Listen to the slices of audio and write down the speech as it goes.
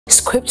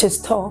Scriptures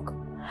talk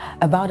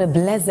about a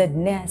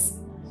blessedness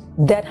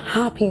that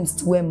happens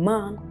to a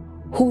man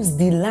whose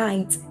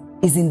delight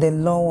is in the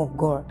law of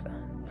God.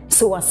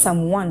 So as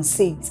Psalm 1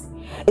 says,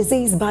 it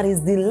says, but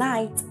his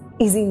delight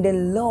is in the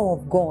law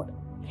of God,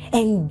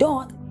 and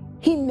doth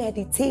he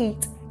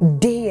meditate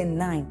day and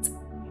night.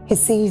 He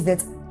says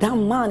that that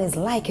man is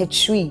like a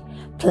tree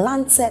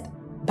planted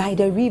by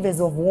the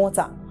rivers of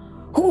water,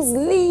 whose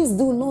leaves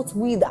do not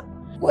wither,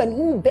 and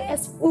who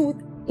bears fruit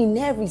in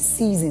every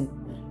season.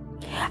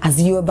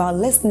 As you're about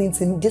listening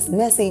to this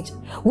message,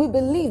 we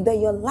believe that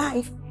your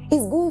life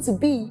is going to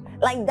be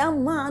like that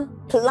man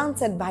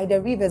planted by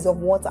the rivers of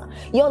water.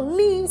 Your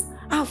leaves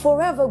are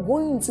forever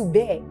going to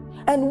bear.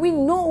 And we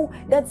know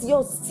that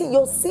your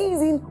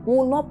season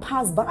will not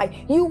pass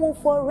by. You will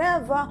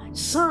forever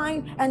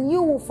shine and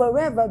you will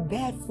forever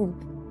bear fruit.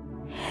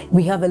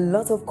 We have a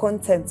lot of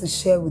content to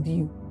share with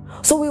you.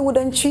 So we would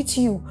entreat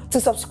you to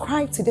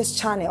subscribe to this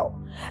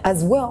channel,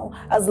 as well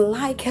as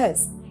like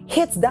us.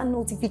 Hit that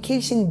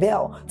notification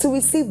bell to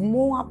receive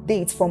more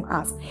updates from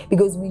us,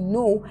 because we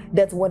know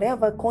that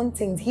whatever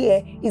content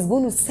here is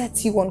going to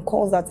set you on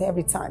course at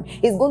every time.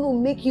 It's going to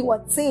make you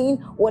attain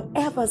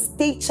whatever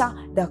stature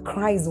that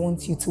Christ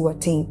wants you to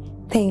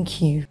attain. Thank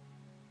you.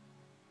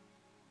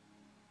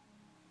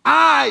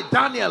 I,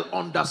 Daniel,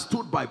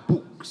 understood by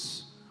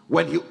books.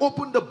 When he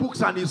opened the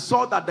books and he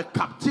saw that the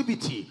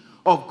captivity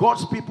of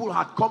God's people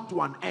had come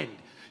to an end,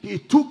 he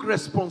took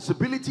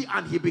responsibility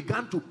and he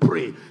began to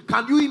pray.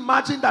 Can you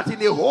imagine that in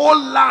a whole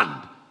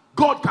land,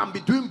 God can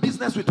be doing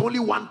business with only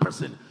one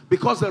person,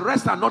 because the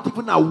rest are not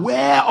even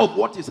aware of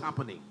what is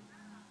happening?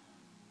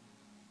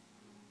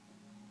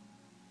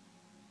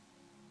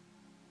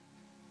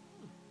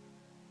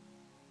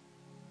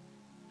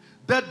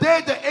 The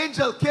day the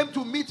angel came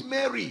to meet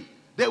Mary,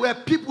 there were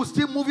people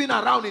still moving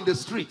around in the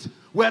street,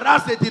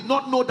 whereas they did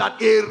not know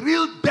that a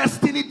real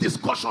destiny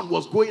discussion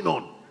was going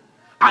on.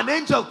 An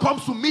angel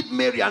comes to meet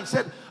Mary and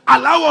said,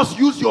 allow us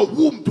use your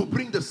womb to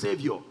bring the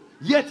Savior.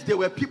 Yet there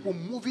were people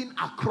moving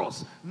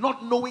across,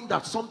 not knowing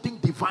that something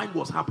divine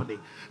was happening.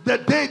 The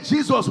day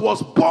Jesus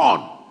was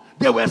born,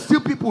 there were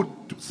still people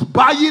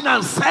buying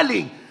and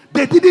selling.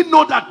 They didn't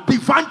know that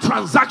divine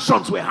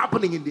transactions were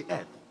happening in the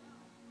earth.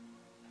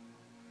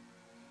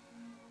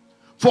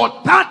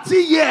 For 30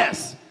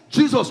 years,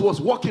 Jesus was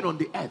walking on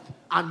the earth,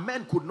 and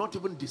men could not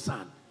even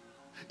discern.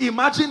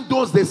 Imagine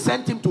those they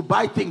sent him to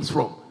buy things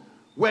from.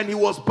 When he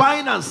was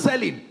buying and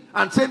selling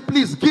and saying,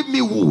 please give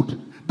me wood,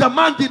 the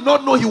man did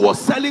not know he was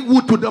selling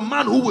wood to the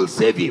man who will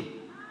save him.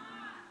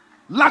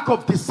 Lack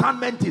of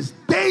discernment is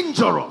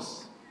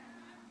dangerous.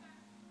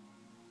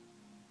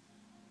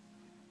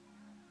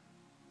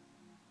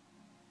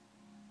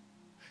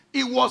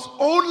 It was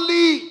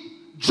only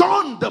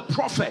John the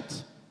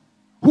prophet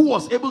who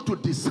was able to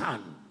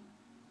discern.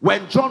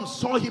 When John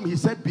saw him, he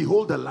said,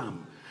 behold the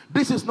Lamb.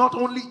 This is not a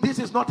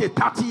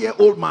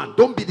 30-year-old man.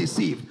 Don't be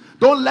deceived.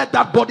 Don't let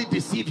that body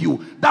deceive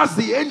you. That's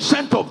the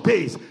Ancient of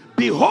Days.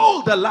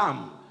 Behold the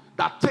Lamb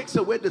that takes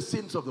away the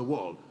sins of the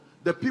world.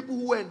 The people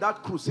who were in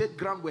that crusade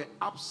ground were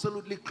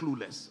absolutely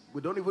clueless. We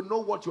don't even know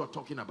what you are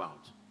talking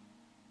about.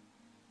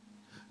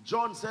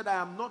 John said, I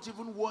am not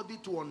even worthy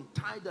to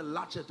untie the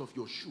latchet of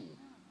your shoe.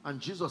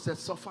 And Jesus said,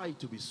 suffer it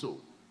to be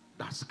so,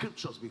 that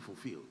scriptures be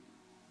fulfilled.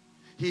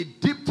 He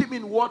dipped him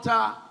in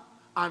water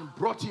and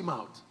brought him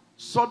out.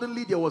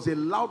 Suddenly there was a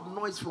loud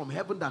noise from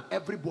heaven that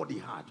everybody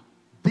heard.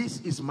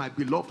 This is my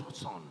beloved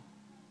Son,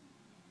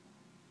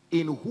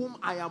 in whom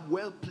I am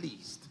well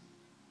pleased.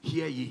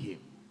 Hear ye him.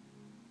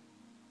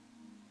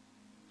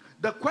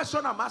 The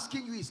question I'm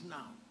asking you is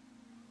now,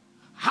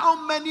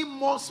 how many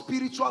more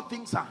spiritual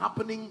things are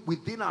happening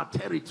within our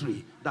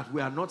territory that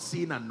we are not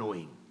seeing and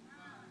knowing?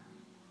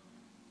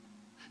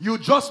 You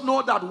just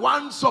know that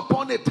once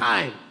upon a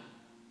time,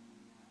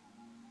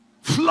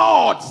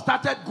 floods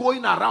started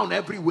going around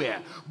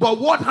everywhere. But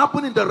what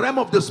happened in the realm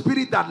of the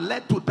spirit that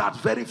led to that,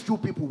 very few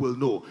people will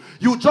know.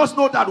 You just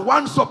know that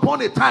once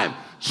upon a time,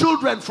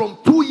 children from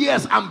 2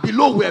 years and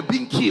below were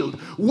being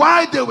killed.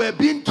 Why they were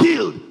being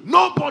killed,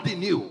 nobody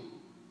knew.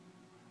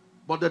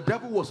 But the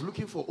devil was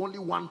looking for only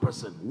one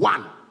person.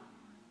 One.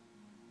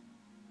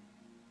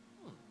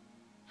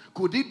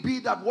 Could it be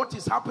that what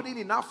is happening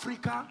in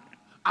Africa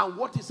and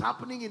what is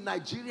happening in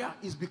Nigeria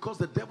is because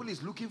the devil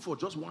is looking for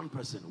just one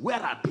person? Where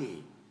are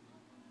they?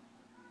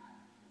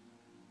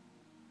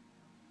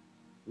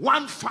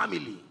 One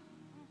family,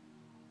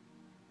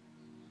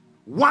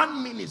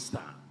 one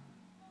minister,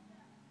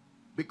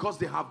 because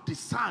they have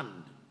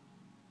discerned.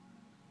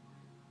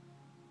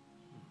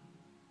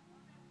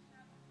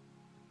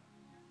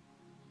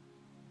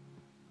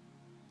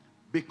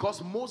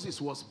 Because Moses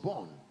was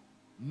born,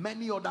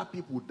 many other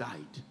people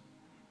died.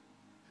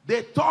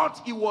 They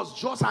thought it was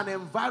just an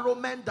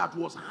environment that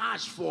was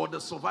harsh for the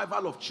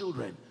survival of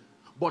children.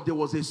 But there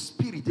was a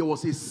spirit, there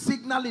was a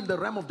signal in the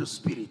realm of the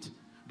spirit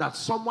that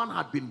someone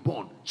had been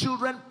born.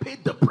 Children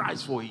paid the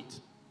price for it.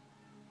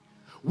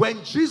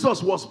 When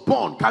Jesus was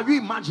born, can you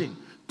imagine?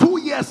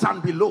 2 years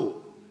and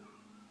below,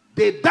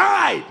 they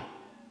died.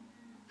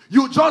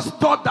 You just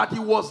thought that it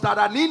was that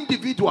an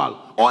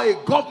individual or a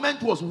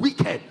government was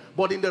wicked,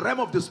 but in the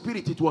realm of the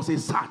spirit it was a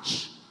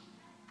search.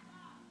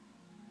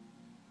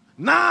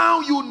 Now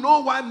you know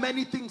why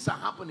many things are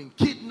happening.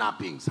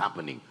 Kidnappings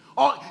happening.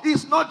 Or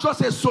it's not just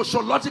a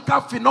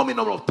sociological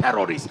phenomenon of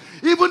terrorists.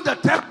 Even the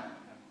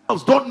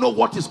terrorists don't know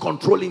what is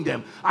controlling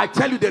them. I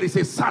tell you, there is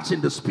a search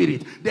in the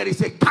spirit. There is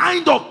a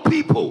kind of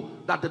people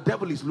that the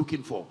devil is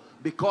looking for,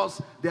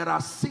 because there are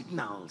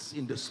signals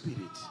in the spirit.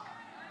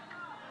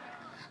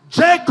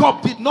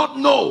 Jacob did not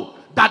know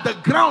that the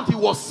ground he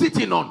was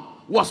sitting on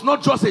was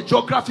not just a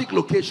geographic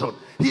location.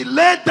 He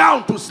lay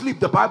down to sleep,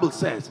 the Bible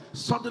says.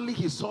 Suddenly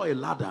he saw a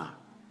ladder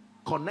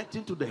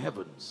connecting to the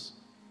heavens.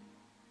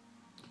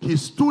 He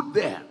stood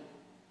there.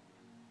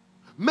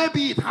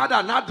 Maybe it had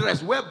an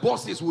address where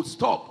bosses would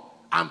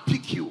stop and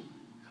pick you.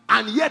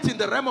 And yet in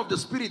the realm of the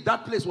spirit,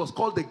 that place was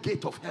called the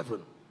gate of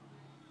heaven.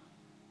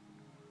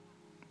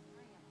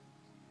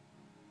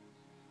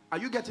 Are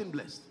you getting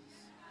blessed?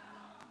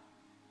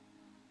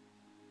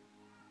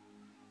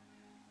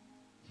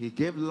 He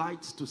gave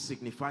lights to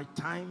signify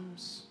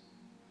times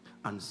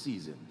and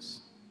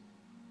seasons.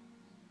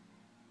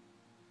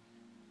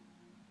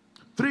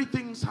 3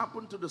 things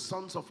happened to the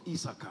sons of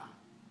Issachar.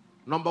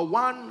 Number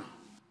 1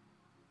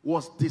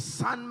 was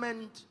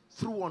discernment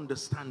through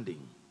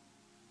understanding.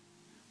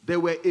 They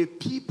were a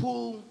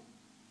people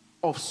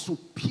of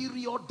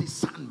superior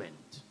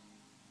discernment.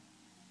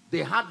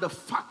 They had the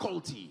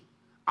faculty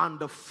and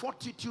the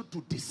fortitude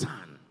to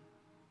discern.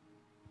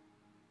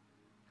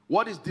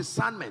 What is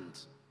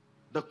discernment?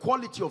 The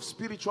quality of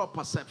spiritual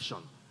perception.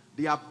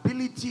 The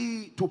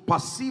ability to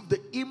perceive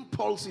the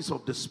impulses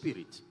of the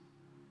spirit.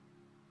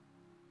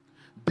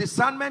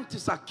 Discernment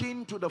is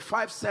akin to the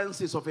 5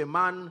 senses of a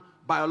man,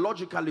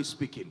 biologically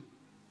speaking.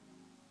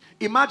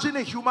 Imagine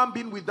a human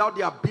being without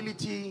the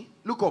ability,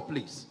 look up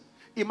please.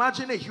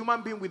 Imagine a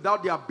human being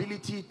without the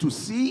ability to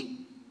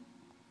see,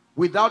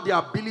 without the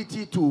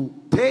ability to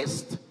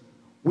taste,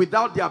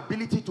 without the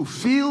ability to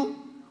feel,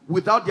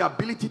 without the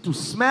ability to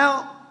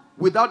smell,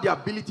 without the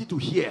ability to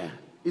hear.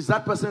 Is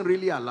that person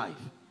really alive?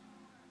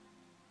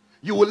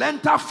 You will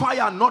enter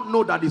fire and not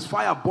know that it's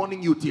fire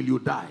burning you till you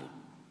die.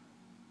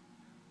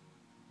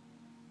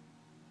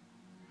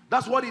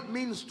 That's what it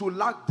means to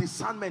lack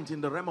discernment in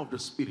the realm of the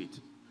spirit.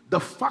 The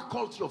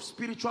faculty of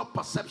spiritual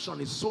perception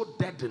is so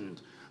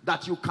deadened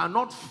that you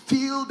cannot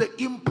feel the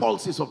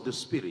impulses of the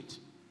spirit.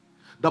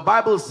 The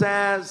Bible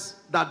says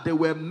that there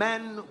were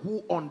men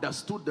who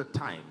understood the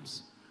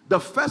times. The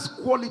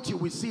first quality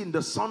we see in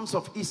the sons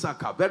of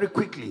Issachar, very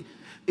quickly,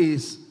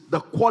 is the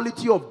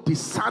quality of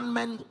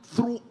discernment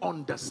through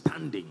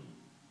understanding.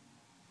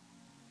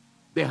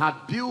 They had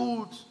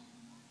built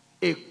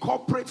a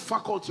corporate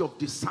faculty of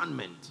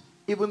discernment,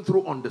 even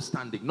through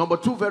understanding. Number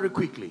 2, very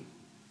quickly.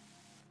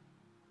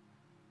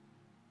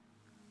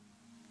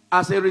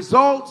 As a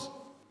result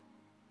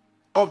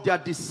of their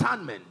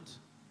discernment,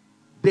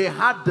 they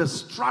had the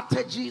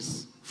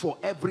strategies for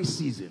every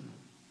season.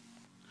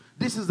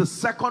 This is the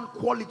second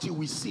quality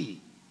we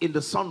see in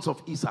the sons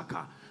of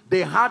Issachar.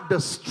 They had the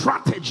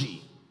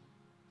strategy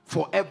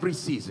for every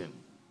season.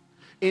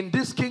 In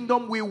this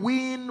kingdom, we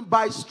win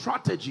by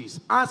strategies.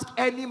 Ask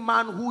any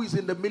man who is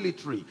in the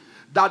military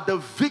that the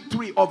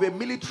victory of a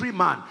military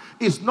man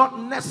is not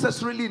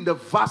necessarily in the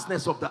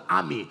vastness of the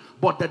army,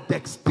 but the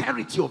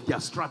dexterity of their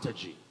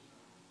strategy.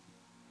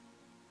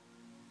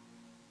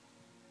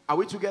 Are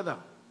we together?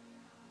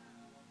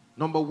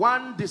 Number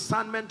 1,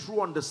 discernment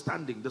through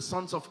understanding, the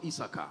sons of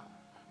Issachar.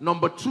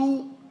 Number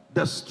 2,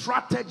 the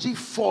strategy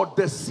for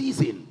the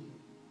season.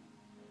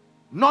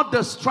 Not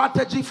the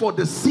strategy for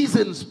the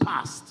seasons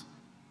past.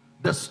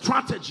 The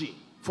strategy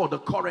for the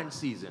current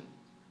season.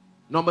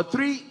 Number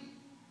 3,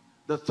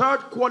 the third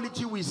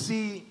quality we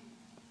see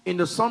in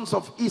the sons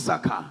of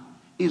Issachar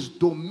is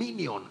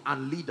dominion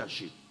and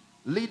leadership.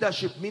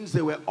 Leadership means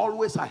they were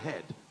always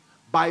ahead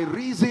by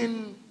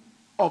reason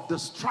of the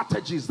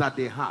strategies that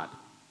they had.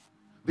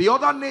 The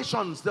other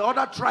nations, the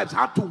other tribes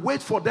had to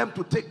wait for them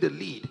to take the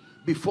lead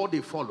before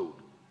they followed.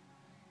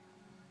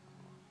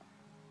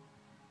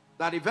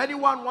 That if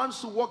anyone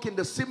wants to walk in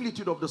the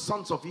similitude of the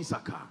sons of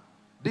Issachar,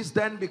 this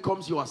then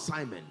becomes your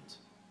assignment.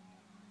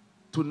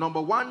 To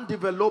number 1,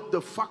 develop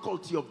the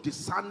faculty of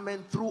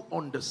discernment through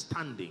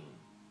understanding.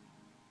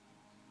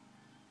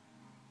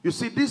 You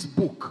see, this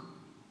book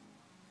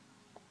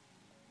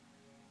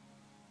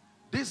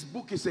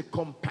is a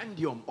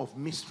compendium of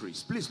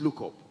mysteries. Please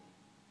look up.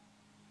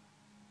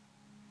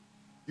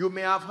 You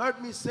may have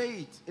heard me say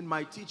it in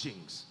my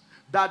teachings,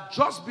 that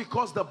just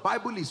because the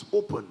Bible is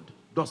opened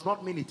does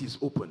not mean it is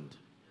opened.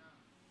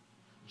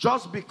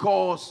 Just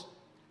because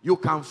you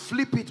can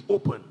flip it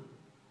open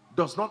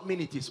does not mean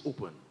it is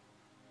open.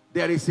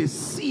 There is a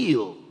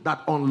seal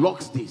that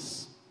unlocks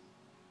this.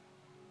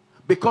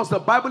 Because the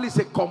Bible is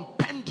a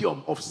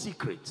compendium of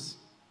secrets.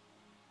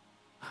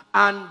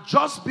 And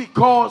just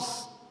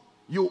because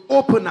you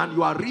open and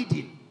you are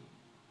reading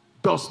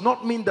does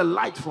not mean the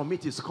light from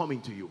it is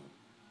coming to you.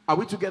 Are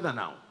we together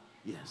now?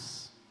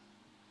 Yes.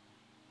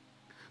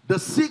 The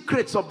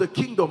secrets of the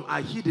kingdom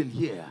are hidden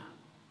here.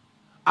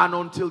 And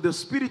until the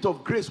Spirit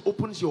of grace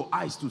opens your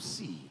eyes to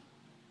see.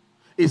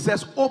 It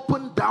says,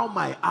 open thou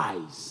my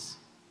eyes.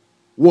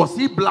 Was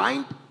he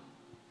blind?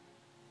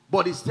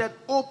 But he said,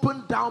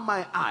 open thou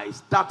my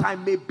eyes that I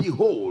may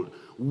behold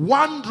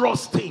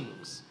wondrous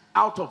things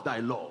out of thy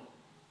law.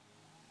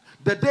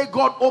 The day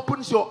God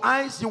opens your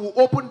eyes, you will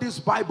open this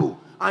Bible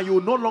and you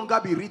will no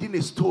longer be reading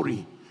a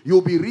story. You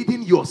will be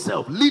reading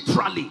yourself.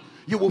 Literally,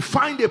 you will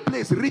find a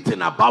place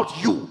written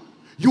about you.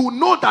 You will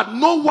know that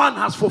no one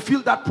has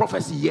fulfilled that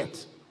prophecy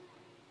yet.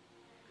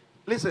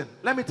 Listen,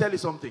 let me tell you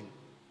something.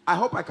 I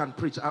hope I can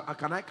preach.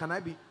 Can I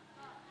be?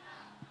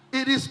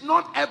 It is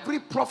not every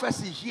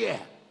prophecy here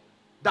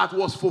that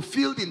was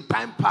fulfilled in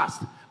time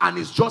past and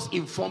is just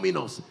informing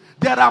us.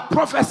 There are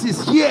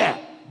prophecies here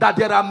that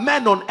there are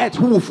men on earth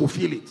who will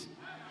fulfill it.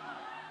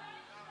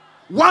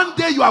 One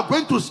day you are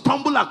going to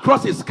stumble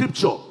across a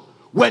scripture.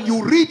 When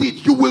you read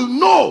it, you will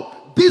know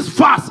this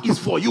verse is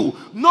for you.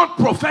 Not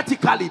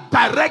prophetically,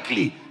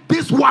 directly.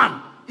 This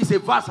one is a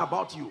verse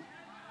about you.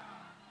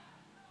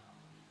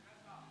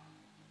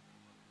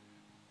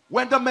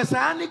 When the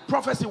messianic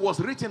prophecy was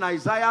written,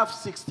 Isaiah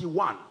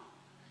 61,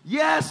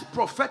 yes,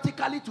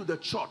 prophetically to the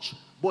church,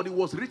 but it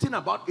was written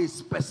about a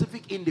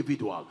specific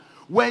individual.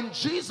 When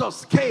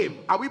Jesus came,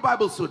 are we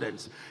Bible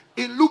students?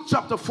 In Luke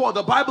chapter 4,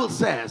 the Bible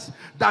says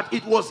that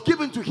it was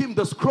given to him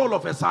the scroll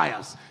of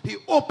Isaiah. He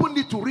opened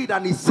it to read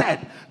and he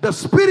said, the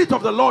Spirit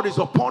of the Lord is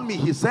upon me,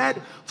 he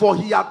said, for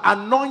he hath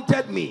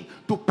anointed me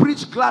to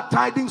preach glad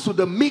tidings to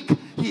the meek.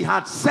 He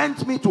had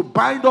sent me to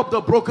bind up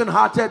the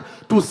brokenhearted,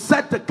 to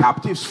set the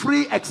captives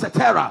free,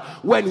 etc.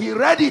 When he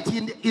read it,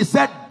 he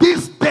said,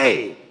 this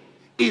day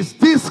is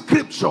this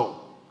scripture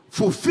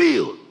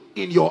fulfilled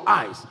in your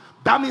eyes.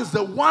 That means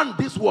the one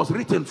this was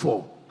written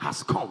for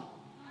has come.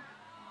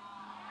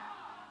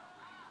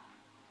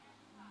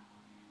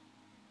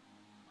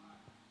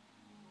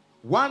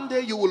 One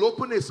day you will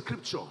open a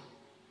scripture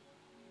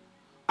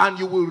and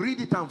you will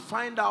read it and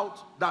find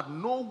out that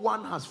no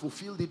one has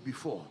fulfilled it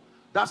before.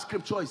 That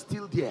scripture is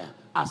still there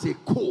as a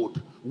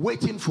code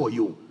waiting for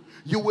you.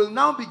 You will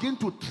now begin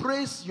to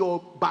trace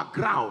your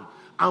background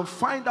and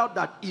find out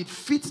that it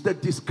fits the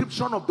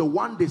description of the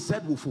one they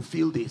said will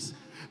fulfill this.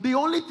 The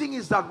only thing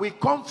is that we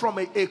come from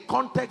a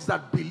context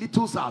that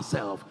belittles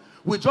ourselves.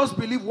 We just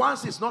believe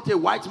once it's not a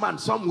white man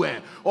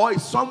somewhere or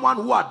it's someone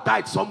who had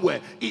died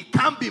somewhere, it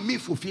can't be me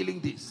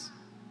fulfilling this.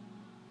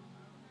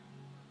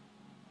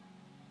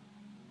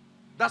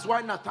 That's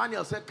why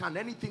Nathanael said, can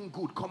anything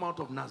good come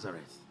out of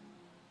Nazareth?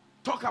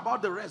 Talk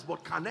about the rest,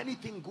 but can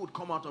anything good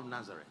come out of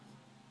Nazareth?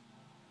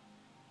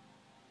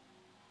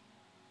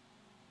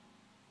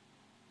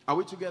 Are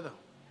we together?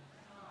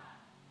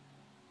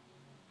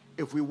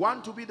 If we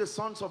want to be the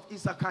sons of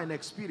Issachar in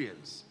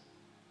experience,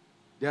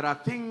 there are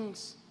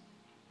things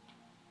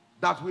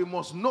that we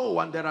must know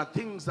and there are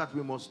things that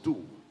we must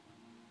do.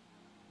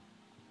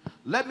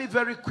 Let me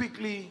very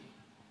quickly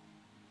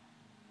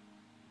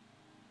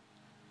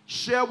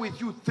share with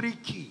you 3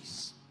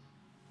 keys.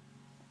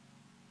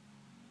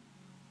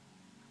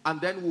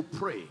 And then we'll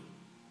pray.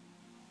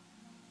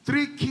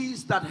 3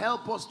 keys that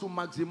help us to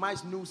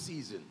maximize new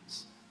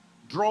seasons,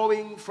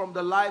 drawing from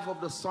the life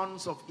of the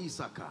sons of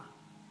Issachar.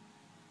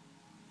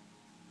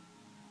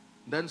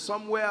 Then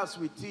somewhere as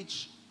we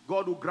teach,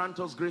 God will grant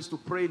us grace to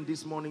pray in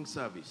this morning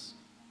service.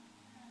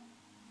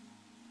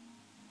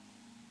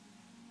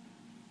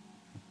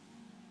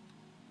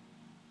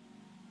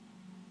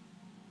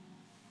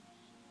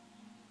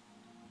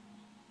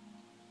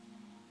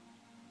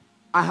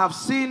 I have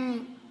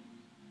seen,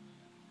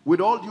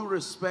 with all due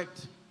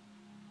respect,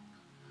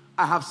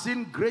 I have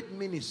seen great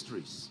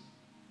ministries.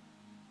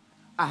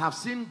 I have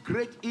seen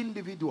great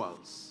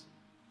individuals.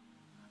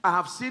 I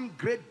have seen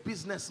great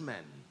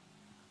businessmen.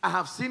 I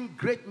have seen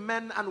great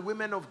men and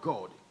women of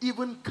God,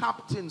 even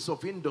captains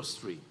of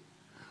industry,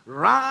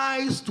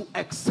 rise to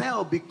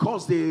excel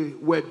because they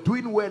were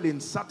doing well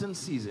in certain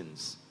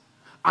seasons.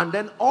 And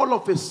then all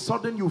of a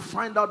sudden you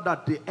find out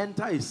that they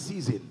enter a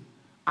season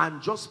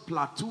and just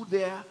plateau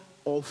there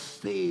or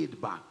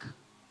fade back.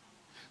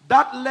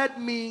 That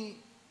led me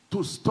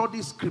to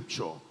study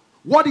scripture.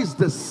 What is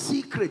the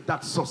secret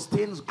that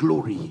sustains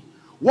glory?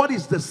 What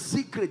is the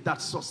secret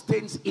that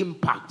sustains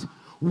impact?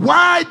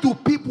 Why do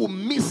people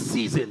miss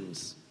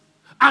seasons?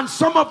 And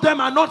some of them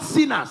are not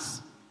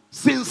sinners,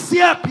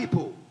 sincere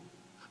people.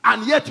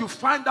 And yet you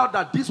find out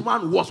that this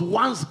one was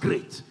once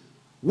great,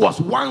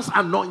 was once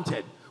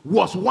anointed,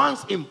 was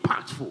once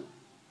impactful.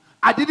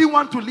 I didn't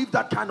want to live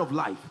that kind of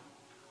life.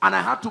 And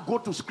I had to go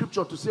to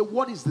scripture to say,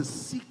 what is the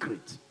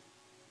secret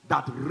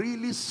that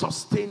really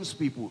sustains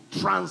people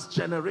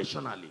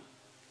transgenerationally?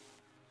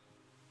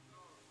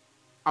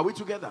 Are we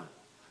together?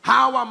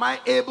 How am I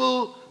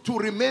able to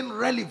remain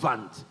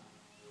relevant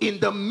in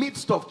the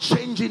midst of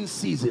changing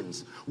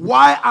seasons?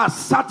 Why are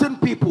certain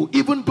people,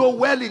 even though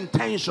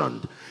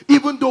well-intentioned,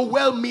 even though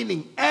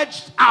well-meaning,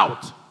 edged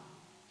out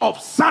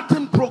of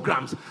certain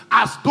programs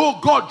as though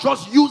God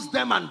just used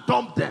them and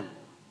dumped them?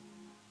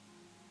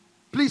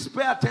 Please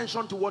pay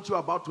attention to what you're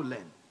about to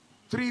learn.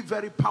 3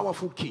 very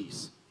powerful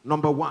keys.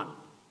 Number 1,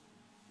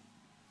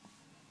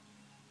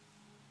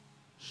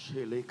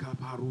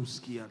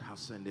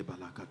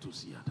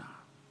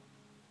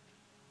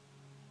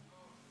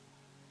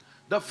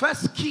 The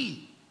first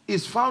key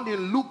is found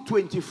in Luke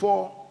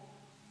 24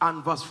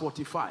 and verse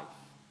 45.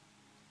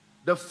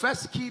 The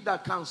first key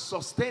that can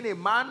sustain a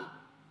man,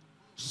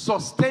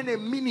 sustain a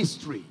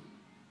ministry,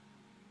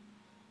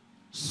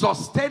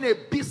 sustain a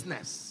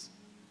business.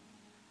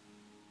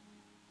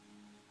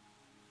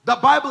 The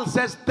Bible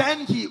says,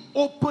 then he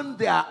opened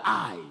their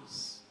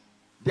eyes,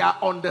 their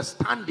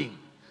understanding,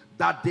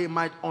 that they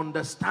might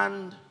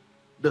understand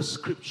the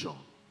scripture.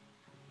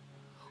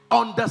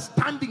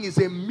 Understanding is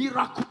a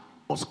miracle you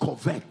must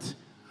covet.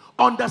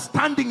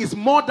 Understanding is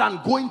more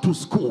than going to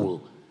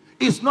school.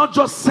 It's not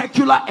just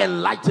secular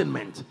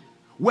enlightenment.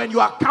 When you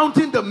are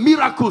counting the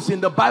miracles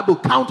in the Bible,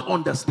 count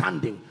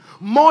understanding.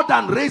 More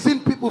than raising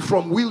people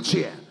from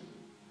wheelchair,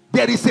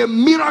 there is a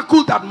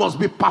miracle that must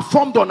be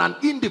performed on an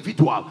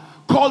individual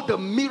called the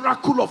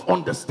miracle of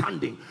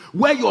understanding,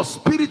 where your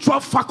spiritual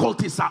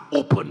faculties are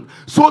open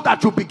so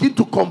that you begin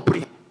to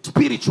comprehend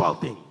spiritual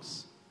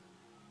things.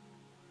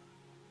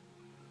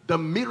 The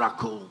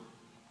miracle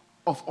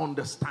of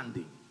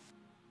understanding.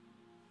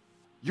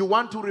 You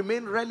want to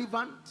remain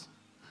relevant?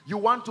 You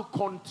want to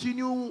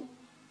continue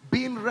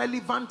being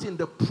relevant in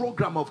the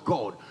program of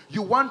God?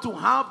 You want to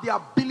have the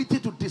ability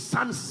to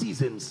discern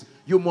seasons?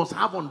 You must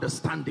have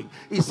understanding.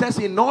 It says,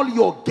 in all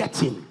you're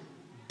getting,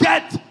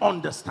 get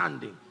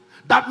understanding.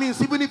 That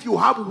means even if you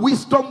have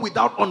wisdom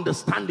without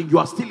understanding, you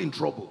are still in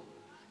trouble,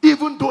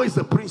 even though it's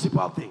the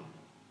principal thing.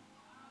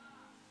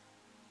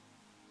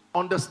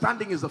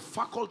 Understanding is a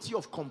faculty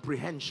of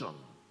comprehension.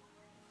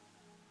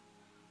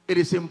 It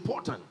is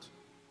important.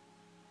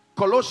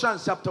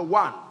 Colossians chapter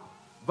 1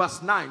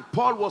 verse 9,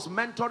 Paul was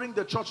mentoring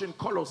the church in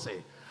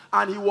Colossae,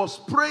 and he was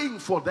praying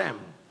for them.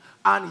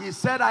 And he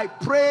said, I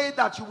pray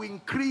that you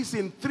increase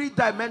in 3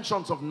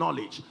 dimensions of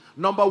knowledge.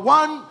 Number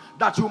 1,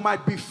 that you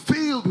might be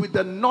filled with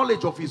the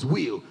knowledge of his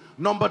will.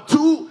 Number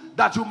 2,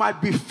 that you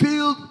might be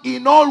filled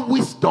in all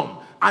wisdom.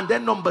 And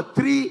then number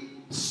 3,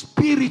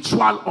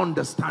 spiritual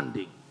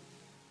understanding.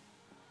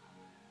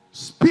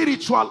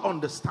 Spiritual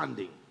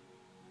understanding.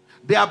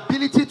 The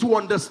ability to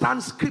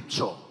understand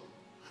scripture,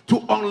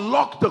 to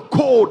unlock the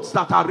codes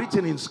that are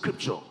written in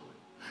scripture.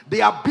 The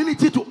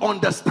ability to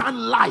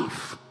understand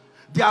life.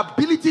 The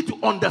ability to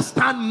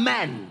understand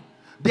men,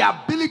 the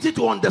ability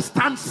to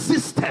understand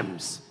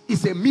systems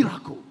is a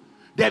miracle.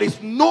 There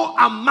is no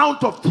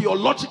amount of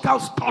theological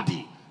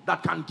study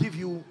that can give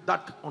you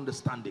that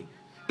understanding.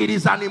 It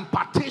is an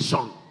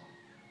impartation.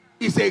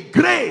 It's a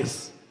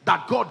grace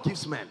that God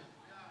gives men.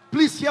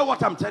 Please hear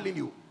what I'm telling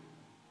you.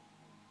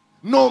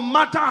 No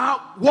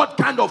matter what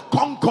kind of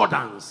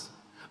concordance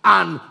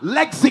and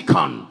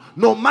lexicon,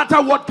 no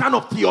matter what kind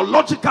of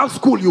theological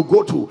school you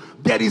go to,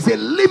 there is a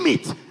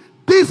limit.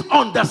 This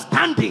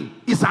understanding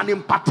is an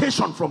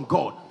impartation from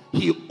God.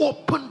 He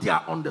opened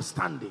their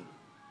understanding.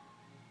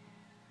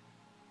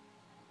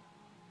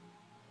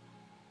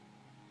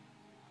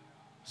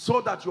 So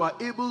that you are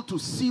able to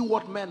see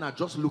what men are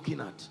just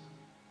looking at.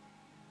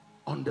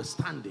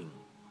 Understanding.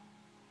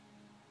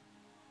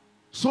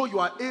 So you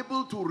are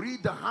able to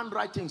read the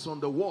handwritings on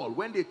the wall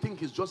when they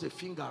think it's just a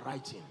finger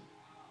writing.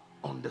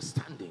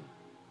 Understanding.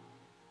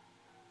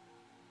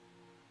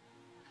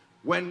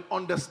 When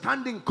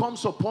understanding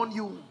comes upon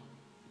you,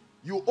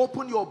 you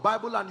open your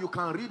Bible and you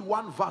can read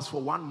 1 verse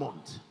for 1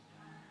 month.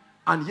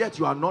 And yet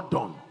you are not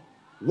done.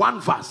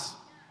 1 verse.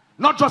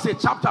 Not just a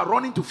chapter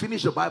running to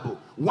finish the Bible.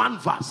 1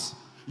 verse.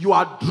 You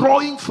are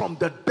drawing from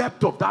the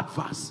depth of that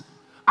verse.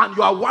 And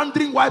you are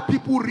wondering why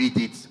people read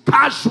it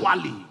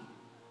casually.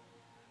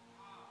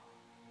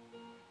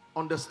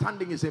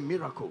 Understanding is a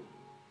miracle.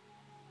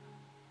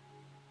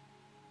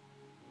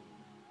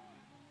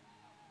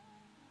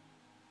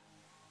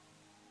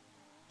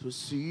 To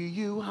see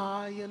you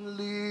high and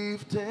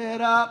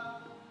lifted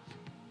up,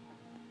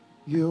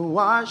 you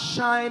are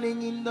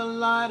shining in the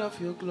light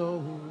of your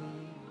glory.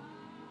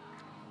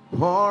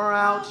 Pour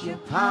out your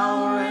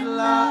power and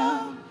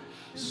love,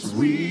 as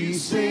we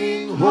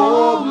sing,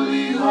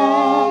 holy,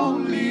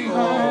 holy,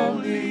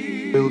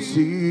 holy. We'll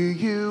see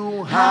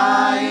you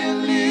high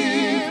and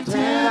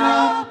lifted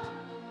up,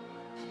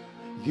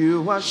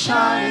 you are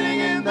shining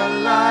in the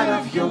light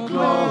of your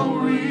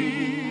glory.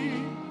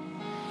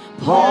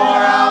 Pour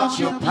out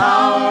your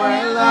power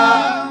and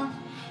love,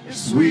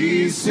 as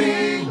we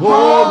sing,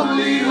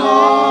 holy,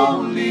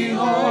 holy,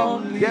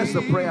 holy. Here's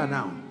the prayer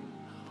now.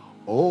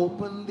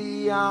 Open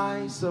the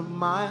eyes of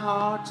my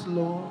heart,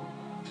 Lord.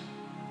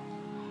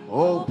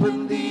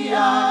 Open the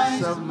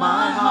eyes of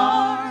my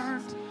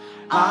heart.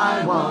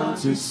 I want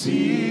to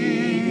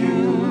see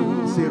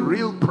you. It's a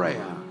real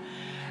prayer.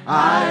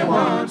 I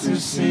want to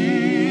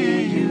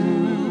see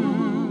you.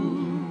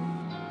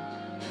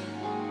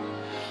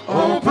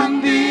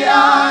 Open the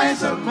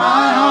eyes of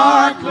my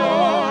heart,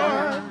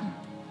 Lord.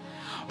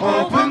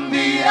 Open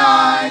the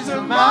eyes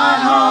of my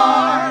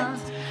heart.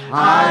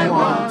 I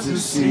want to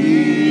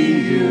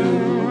see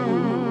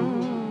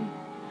you.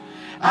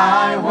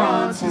 I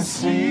want to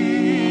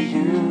see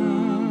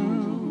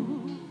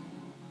you.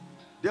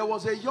 There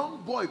was a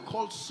young boy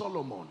called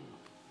Solomon.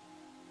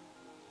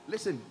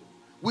 Listen,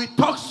 we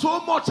talk so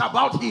much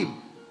about him,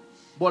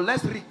 but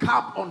let's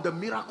recap on the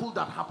miracle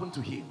that happened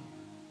to him.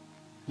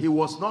 He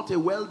was not a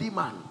wealthy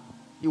man.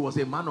 He was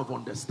a man of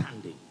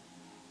understanding.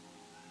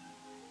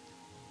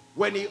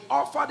 When he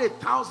offered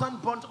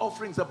 1,000 burnt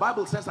offerings, the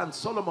Bible says, and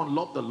Solomon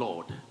loved the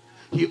Lord.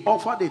 He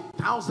offered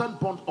 1,000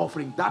 burnt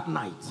offering that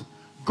night.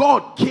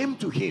 God came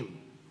to him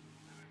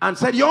and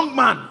said, young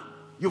man,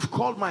 you've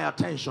called my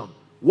attention.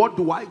 What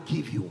do I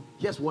give you?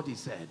 Here's what he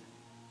said.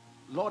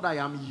 Lord, I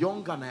am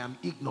young and I am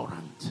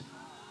ignorant.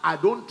 I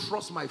don't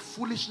trust my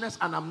foolishness,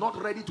 and I'm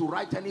not ready to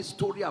write any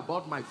story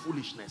about my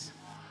foolishness.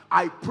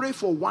 I pray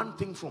for one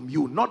thing from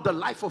you, not the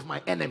life of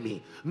my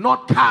enemy,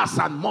 not cars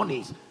and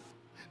monies.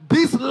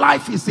 This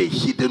life is a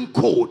hidden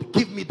code.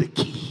 Give me the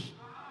key.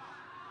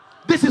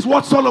 This is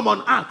what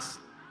Solomon asked.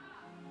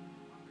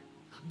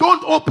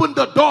 Don't open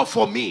the door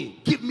for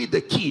me. Give me the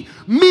key.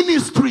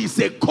 Ministry is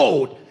a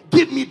code.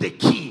 Give me the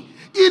key.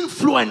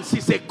 Influence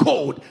is a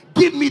code.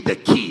 Give me the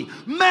key.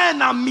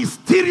 Men are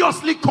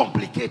mysteriously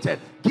complicated.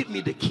 Give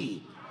me the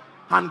key.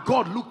 And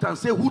God looked and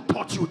said, who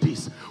taught you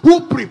this?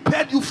 Who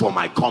prepared you for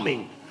my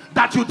coming?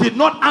 That you did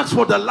not ask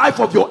for the life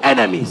of your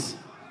enemies.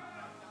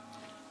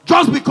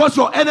 Just because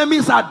your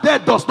enemies are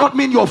dead does not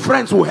mean your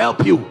friends will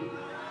help you.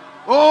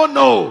 Oh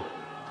no.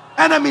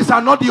 Enemies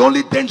are not the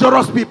only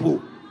dangerous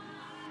people.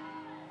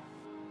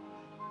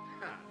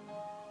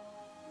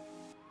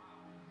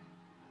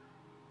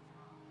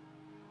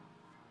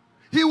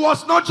 He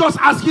was not just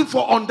asking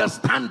for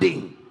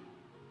understanding.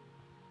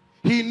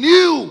 He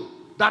knew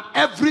that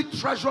every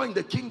treasure in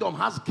the kingdom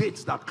has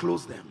gates that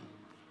close them.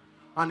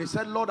 And he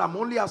said, Lord, I'm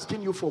only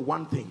asking you for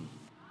one thing.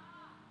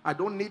 I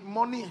don't need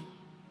money.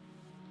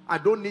 I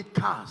don't need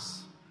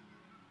cars.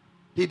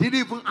 He didn't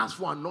even ask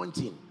for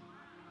anointing.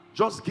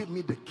 Just give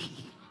me the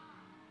key.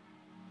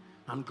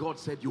 And God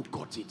said, you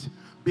got it.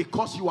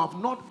 Because you have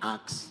not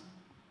asked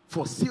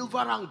for silver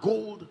and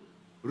gold,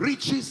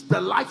 riches,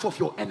 the life of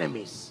your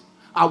enemies.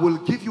 I will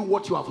give you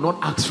what you have not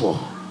asked for.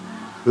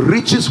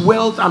 Riches,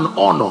 wealth, and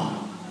honor,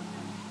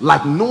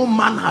 like no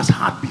man has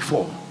had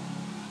before.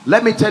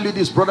 Let me tell you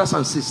this, brothers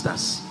and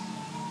sisters.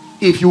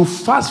 If you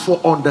fast for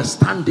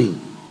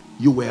understanding,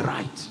 you were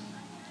right.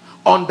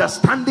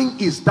 Understanding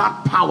is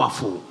that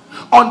powerful.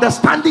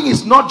 Understanding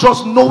is not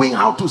just knowing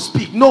how to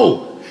speak.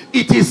 No,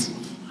 it is,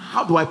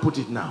 how do I put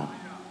it now?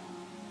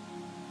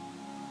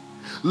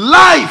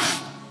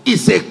 Life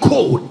is a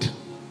code.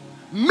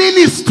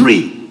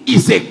 Ministry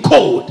is a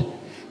code.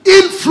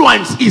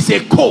 Influence is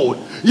a code.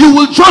 You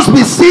will just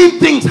be seeing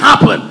things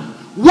happen.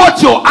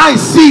 What your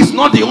eyes see is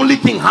not the only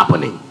thing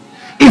happening.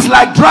 It's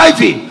like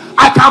driving.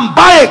 I can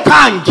buy a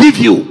car and give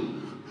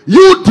you.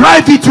 You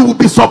drive it, you will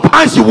be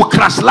surprised, you will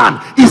crash land.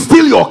 It's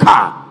still your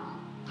car.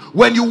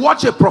 When you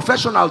watch a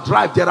professional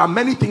drive, there are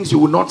many things you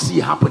will not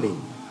see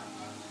happening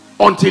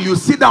until you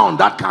sit down on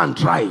that car and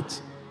try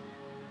it.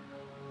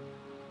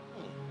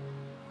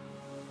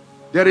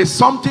 There is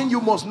something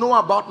you must know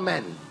about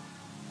men.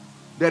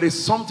 There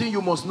is something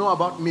you must know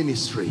about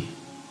ministry.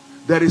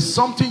 There is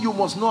something you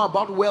must know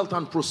about wealth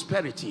and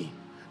prosperity.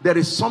 There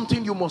is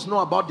something you must know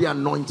about the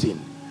anointing.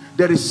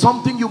 There is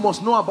something you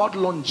must know about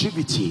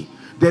longevity.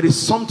 There is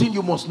something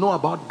you must know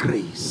about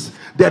grace.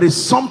 There is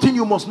something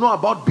you must know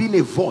about being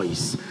a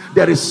voice.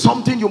 There is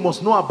something you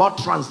must know about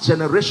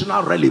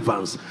transgenerational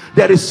relevance.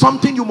 There is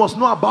something you must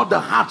know about the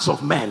hearts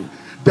of men.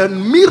 The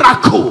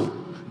miracle,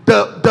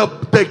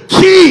 the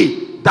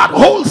key that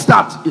holds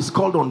that is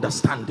called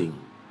understanding.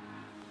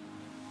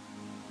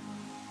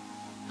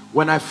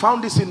 When I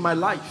found this in my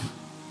life,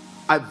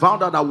 I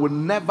vowed that I would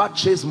never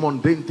chase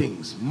mundane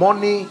things.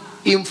 Money,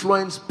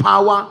 influence,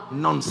 power,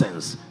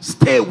 nonsense.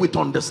 Stay with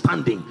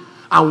understanding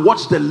and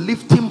watch the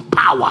lifting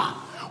power.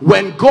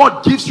 When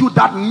God gives you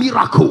that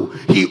miracle,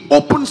 he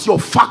opens your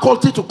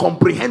faculty to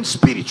comprehend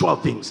spiritual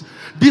things.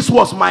 This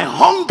was my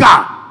hunger.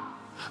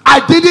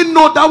 I didn't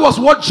know that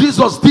was what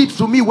Jesus did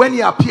to me when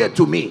he appeared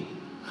to me.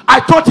 I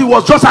thought it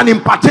was just an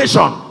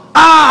impartation.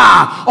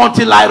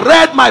 Until I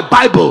read my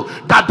Bible,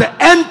 that the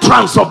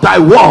entrance of thy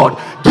word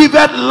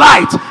giveth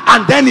light,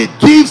 and then it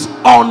gives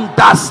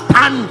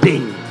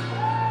understanding.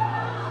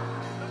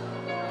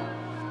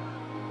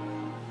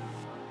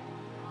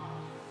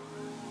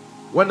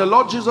 When the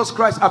Lord Jesus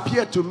Christ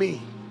appeared to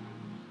me,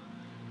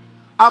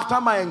 after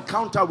my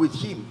encounter with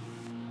him,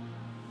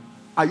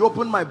 I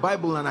opened my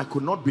Bible and I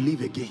could not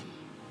believe again.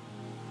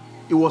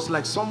 It was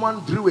like someone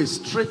drew a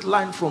straight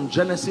line from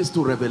Genesis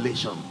to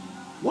Revelation.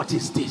 What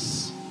is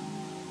this?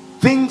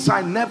 Things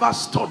I never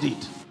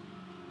studied.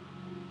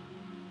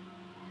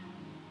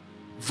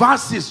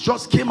 Verses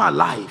just came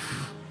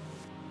alive.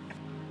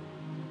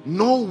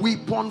 No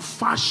weapon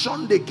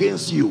fashioned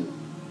against you.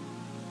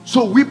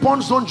 So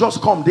weapons don't just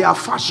come, they are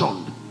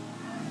fashioned.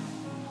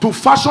 To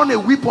fashion a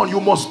weapon, you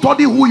must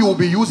study who you will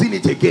be using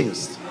it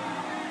against.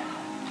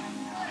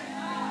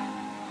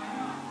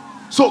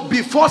 So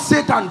before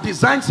Satan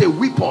designs a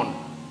weapon,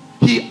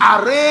 he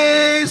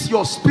arrays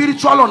your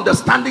spiritual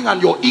understanding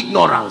and your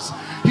ignorance.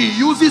 He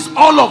uses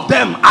all of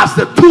them as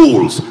the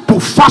tools to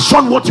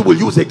fashion what he will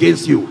use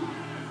against you.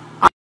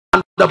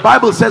 And the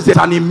Bible says there's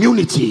an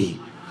immunity.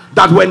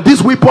 that when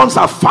these weapons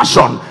are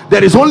fashioned,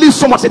 there is only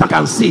so much Satan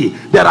can see.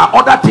 There are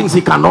other things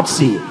he cannot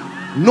see.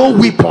 No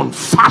weapon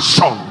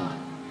fashioned.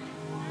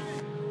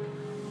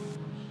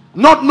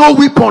 Not no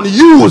weapon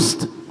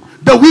used.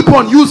 The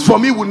weapon used for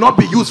me will not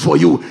be used for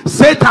you.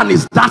 Satan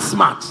is that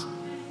smart.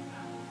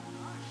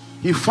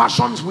 He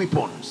fashions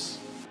weapons.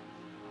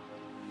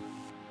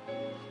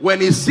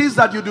 When he sees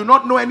that you do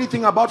not know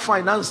anything about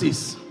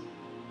finances,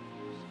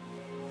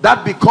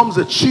 that becomes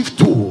a chief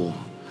tool,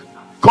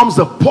 comes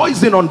the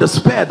poison on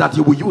despair that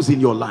you will use in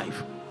your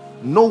life.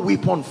 No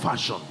weapon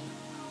fashion.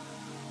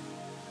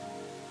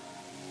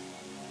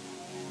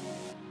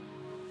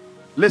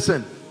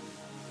 Listen,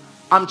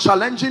 I'm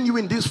challenging you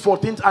in this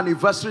 14th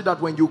anniversary that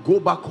when you go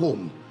back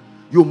home,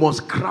 you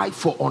must cry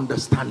for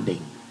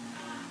understanding.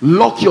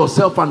 Lock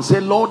yourself and say,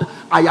 Lord,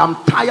 I am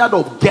tired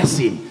of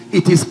guessing.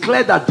 It is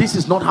clear that this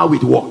is not how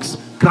it works.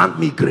 Grant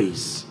me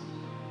grace.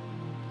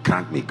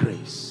 Grant me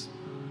grace.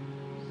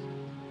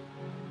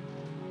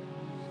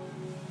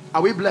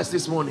 Are we blessed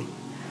this morning?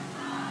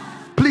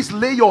 Please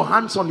lay your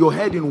hands on your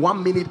head in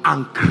 1 minute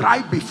and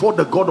cry before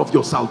the God of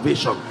your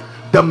salvation.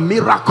 The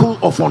miracle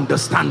of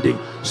understanding.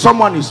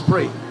 Someone is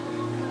praying.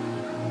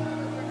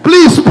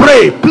 Please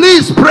pray.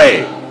 Please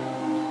pray.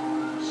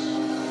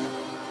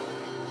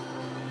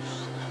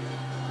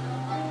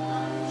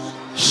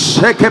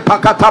 Sheke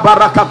pakata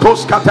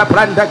barakatos kate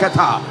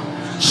prendeketa.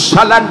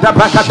 Shalanda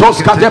bakatos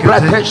kate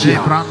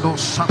bretesia.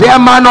 Dear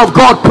man of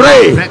God,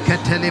 pray.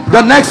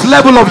 The next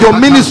level of your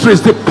ministry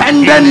is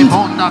dependent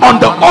on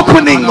the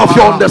opening of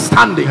your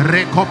understanding.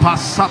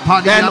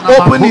 Then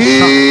open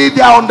ye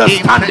their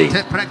understanding.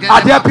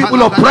 Are there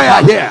people of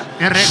prayer here?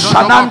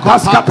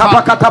 Shanantas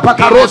katapakata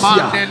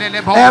pakarosia.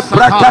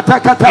 Ebrakata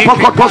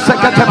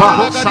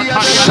katapakotosekateba.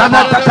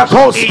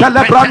 Shanatakatos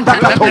kelebranda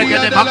kato.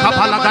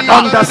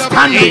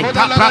 Understanding.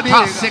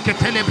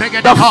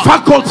 The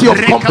faculty of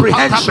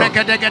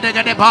comprehension.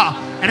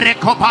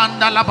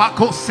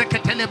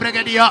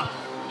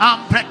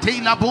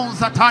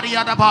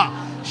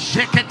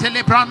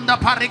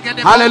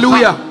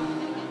 Hallelujah.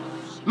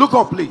 Look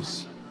up,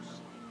 please.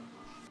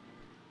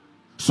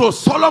 So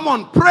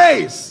Solomon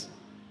prays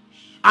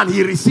and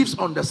he receives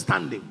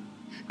understanding.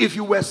 If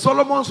you were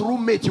Solomon's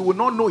roommate, you would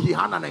not know he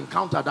had an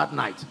encounter that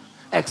night,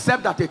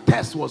 except that a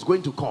test was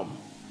going to come.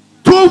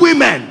 2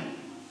 women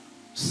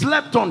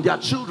slept on their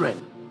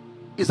children.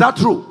 Is that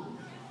true?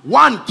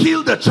 One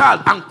killed the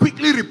child and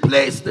quickly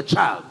replaced the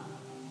child.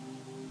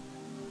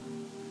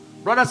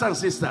 Brothers and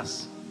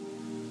sisters,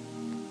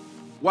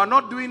 we're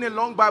not doing a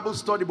long Bible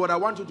study, but I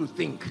want you to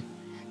think.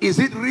 Is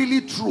it really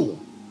true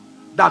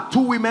that 2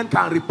 women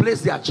can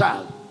replace their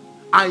child,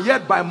 and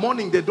yet by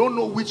morning they don't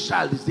know which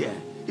child is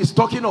there? It's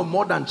talking of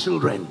more than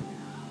children.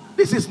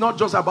 This is not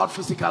just about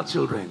physical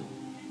children.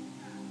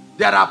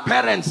 There are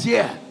parents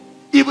here.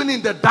 Even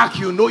in the dark,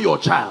 you know your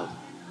child.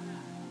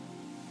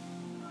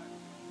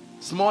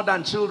 It's more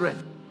than children.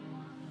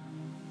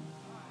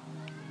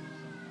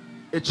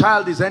 A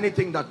child is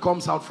anything that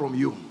comes out from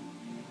you.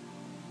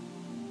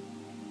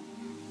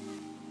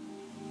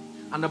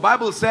 And the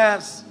Bible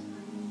says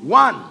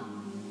one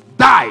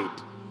died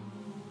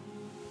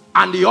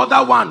and the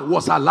other one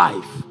was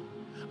alive,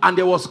 and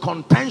there was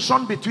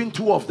contention between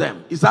 2 of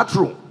them. Is that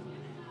true?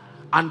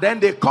 And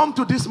then they come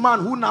to this man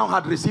who now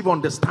had received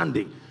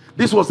understanding.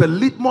 This was a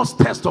litmus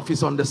test of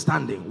his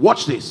understanding.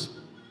 Watch this.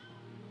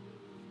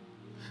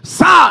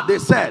 Sir, they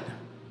said,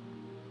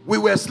 we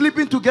were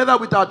sleeping together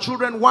with our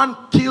children. One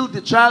killed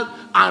the child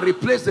and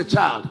replaced the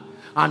child.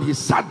 And he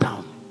sat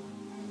down.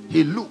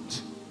 He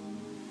looked.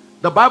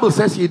 The Bible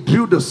says he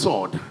drew the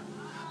sword.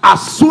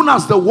 As soon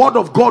as the word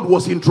of God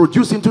was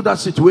introduced into that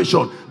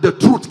situation, the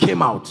truth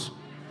came out.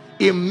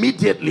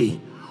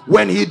 Immediately,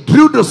 when he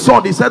drew the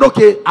sword, he said,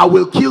 okay, I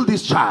will kill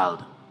this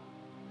child.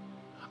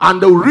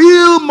 And the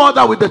real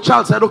mother with the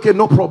child said, okay,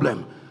 no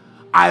problem.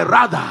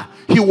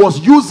 He was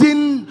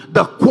using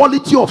the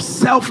quality of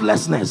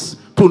selflessness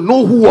to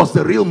know who was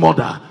the real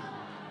mother.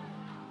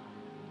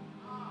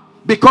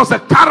 Because the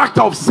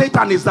character of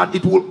Satan is that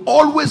it will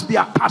always be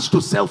attached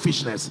to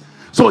selfishness.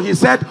 So he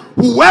said,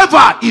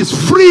 whoever is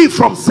free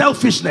from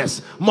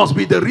selfishness must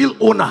be the real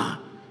owner.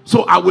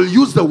 So I will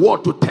use the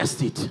word to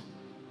test it.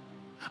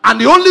 And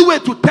the only way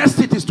to test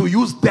it is to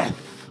use death.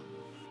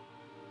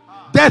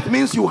 Death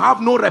means you have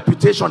no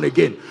reputation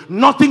again,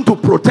 nothing to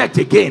protect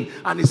again.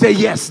 And he said,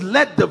 yes,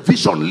 let the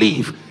vision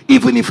live.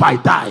 Even if I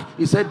die,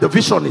 he said, the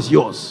vision is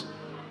yours.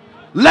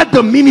 Let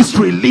the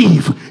ministry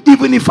live.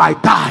 Even if I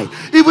die,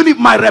 even if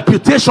my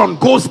reputation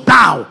goes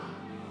down.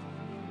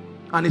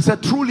 And he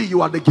said, truly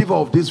you are the giver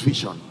of this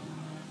vision.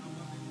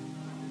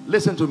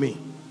 Listen to me.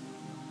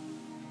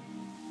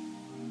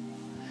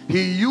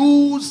 He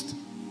used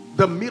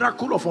the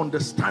miracle of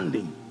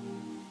understanding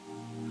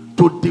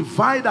to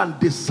divide and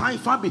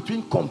decipher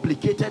between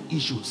complicated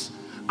issues,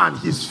 and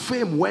his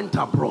fame went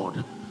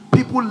abroad.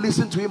 People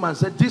listened to him and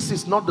said, this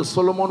is not the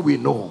Solomon we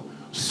know.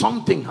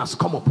 Something has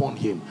come upon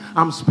him.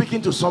 I'm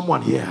speaking to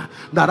someone here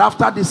that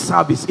after this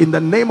service, in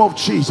the name of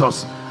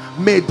Jesus,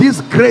 may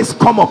this grace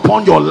come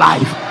upon your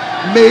life.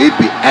 May it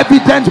be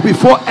evident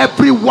before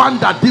everyone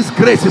that this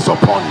grace is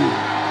upon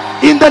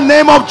you. In the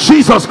name of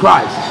Jesus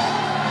Christ.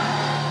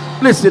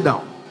 Please sit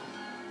down.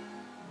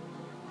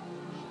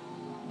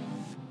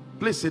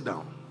 Please sit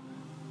down.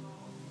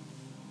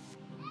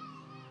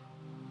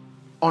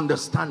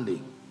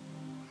 Understanding.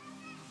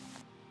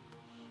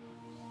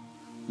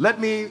 Let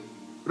me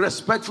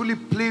respectfully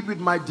plead with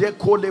my dear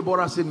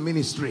co-laborers in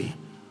ministry.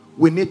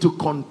 We need to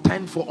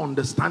contend for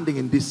understanding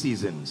in these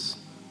seasons,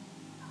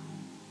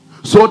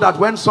 so that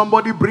when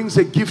somebody brings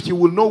a gift, you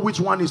will know which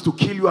one is to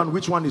kill you and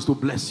which one is to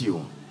bless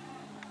you.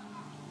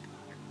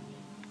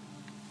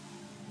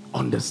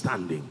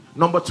 Understanding.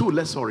 Number two,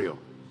 let's hurry up.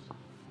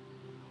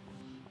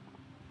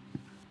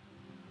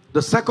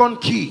 The second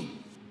key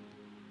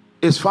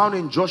is found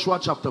in Joshua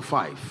chapter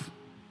 5.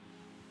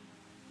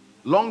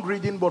 Long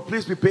reading, but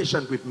please be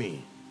patient with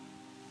me.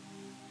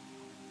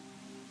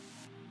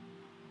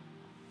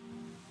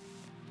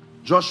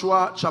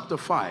 Joshua chapter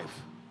 5.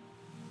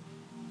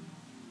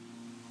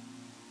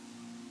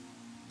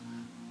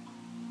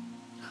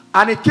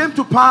 And it came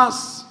to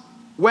pass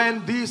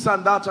when this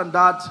and that and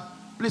that.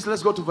 Please,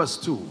 let's go to verse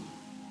 2.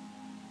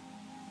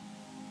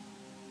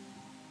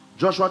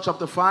 Joshua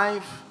chapter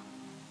 5.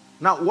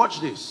 Now watch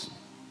this.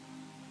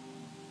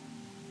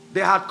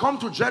 They had come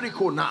to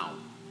Jericho now.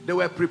 They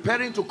were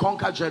preparing to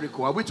conquer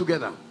Jericho. Are we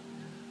together?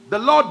 The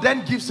Lord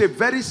then gives a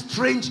very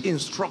strange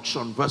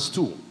instruction. Verse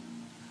 2.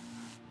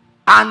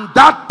 And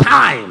that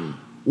time,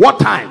 what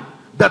time?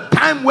 The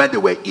time where they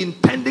were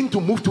intending to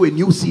move to a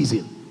new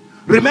season.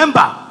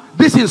 Remember,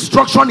 this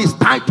instruction is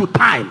tied to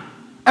time.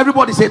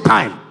 Everybody say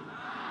time.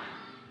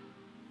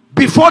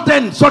 Before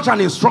then, such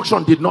an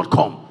instruction did not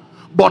come.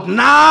 But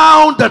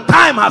now the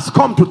time has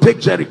come to take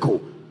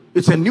Jericho.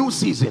 It's a new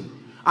season.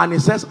 And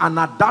it says, and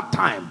at that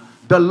time,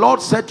 the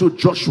Lord said to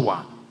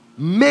Joshua,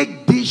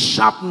 make these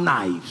sharp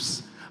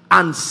knives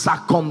and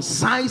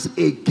circumcise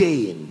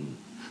again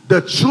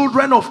the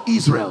children of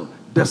Israel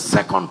the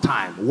second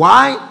time.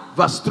 Why?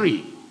 Verse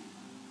 3.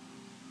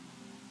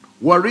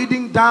 We're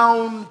reading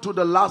down to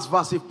the last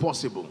verse if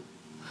possible.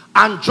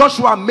 And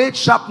Joshua made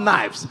sharp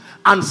knives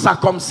and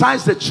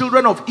circumcised the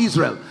children of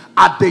Israel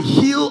at the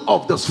heel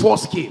of the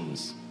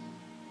foreskins.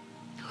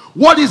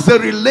 What is the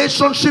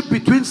relationship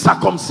between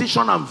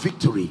circumcision and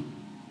victory?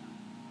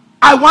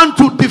 I want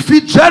to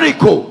defeat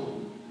Jericho,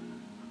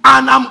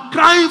 and I'm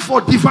crying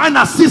for divine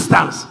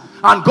assistance,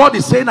 and God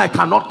is saying I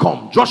cannot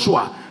come.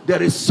 Joshua,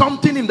 there is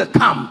something in the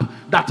camp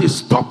that is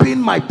stopping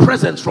my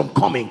presence from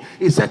coming.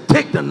 He said,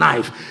 take the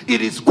knife.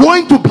 It is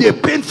going to be a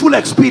painful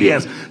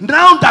experience.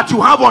 Now that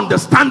you have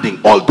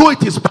understanding, although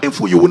it is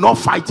painful, you will not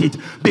fight it,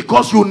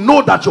 because you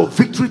know that your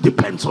victory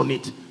depends on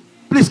it.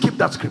 Please keep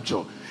that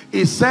scripture.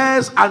 It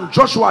says, and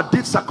Joshua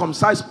did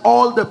circumcise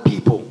all the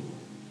people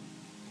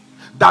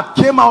that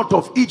came out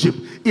of Egypt.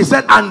 He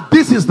said, and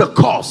this is the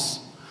cause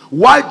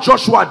why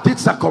Joshua did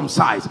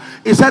circumcise.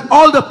 He said,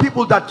 all the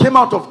people that came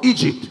out of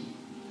Egypt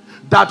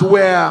that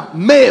were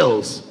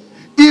males,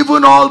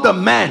 even all the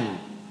men,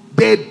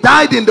 they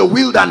died in the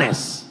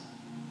wilderness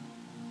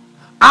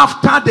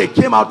after they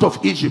came out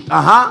of Egypt.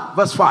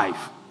 Verse 5.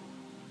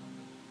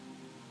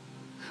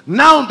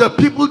 Now the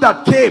people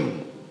that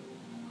came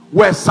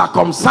were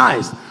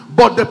circumcised,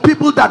 but the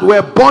people that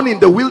were born in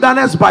the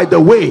wilderness by the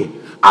way,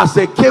 as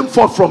they came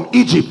forth from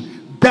Egypt,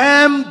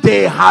 them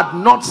they had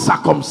not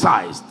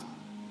circumcised.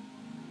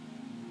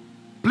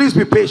 Please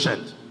be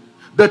patient.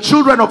 The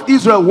children of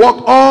Israel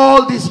walked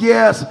all these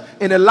years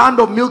in a land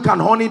of milk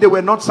and honey. They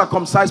were not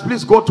circumcised.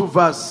 Please go to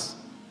verse,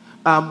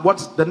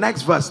 what's the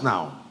next verse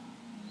now?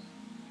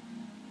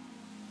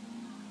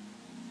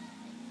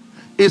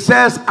 It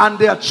says, and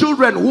their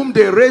children whom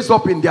they raised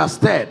up in their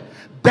stead,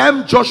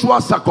 them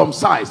Joshua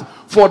circumcised,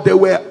 for they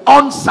were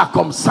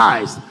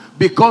uncircumcised,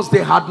 because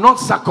they had not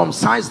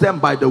circumcised them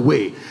by the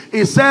way.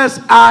 It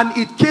says, and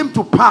it came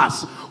to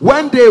pass,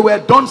 when they were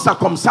done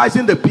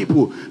circumcising the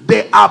people,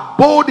 they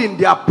abode in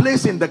their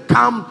place in the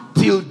camp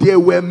till they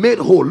were made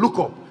whole. Look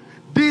up.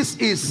 This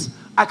is,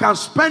 I can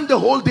spend the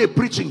whole day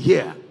preaching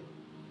here.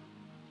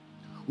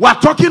 We're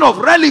talking of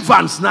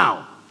relevance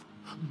now.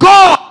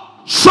 God,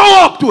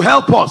 show up to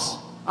help us.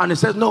 And he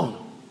says, no.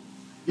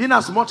 In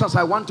as much as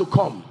I want to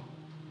come,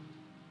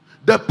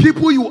 the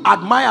people you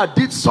admire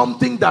did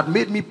something that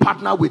made me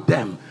partner with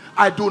them.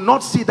 I do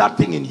not see that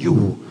thing in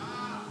you.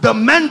 The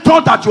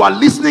mentor that you are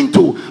listening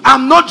to,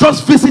 I'm not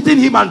just visiting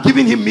him and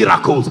giving him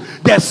miracles.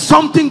 There's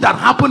something that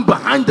happened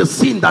behind the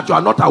scene that you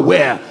are not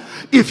aware.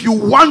 If you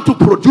want to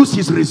produce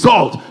his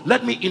result,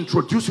 let me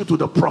introduce you to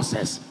the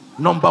process.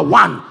 Number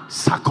one,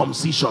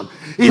 circumcision.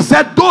 He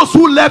said those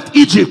who left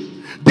Egypt,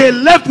 they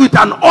left with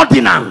an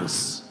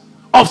ordinance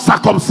of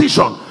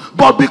circumcision,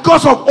 but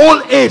because of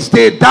old age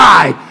they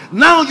died.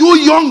 Now you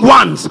young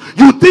ones,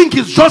 you think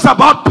it's just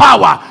about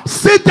power.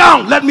 Sit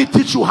down, let me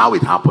teach you how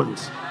it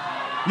happens.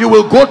 You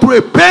will go through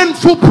a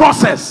painful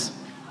process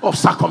of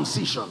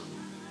circumcision.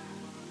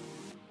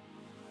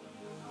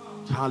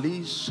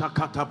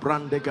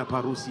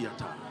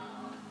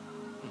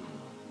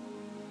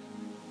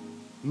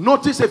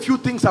 Notice a few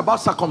things about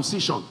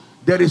circumcision.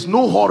 There is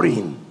no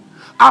hurrying.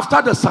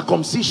 After the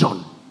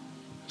circumcision,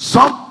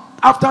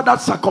 after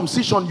that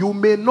circumcision, you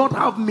may not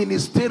have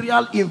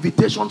ministerial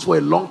invitations for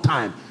a long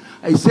time.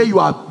 I say you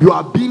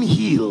are being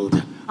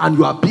healed and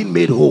you are being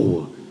made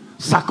whole.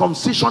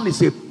 Circumcision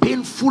is a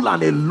painful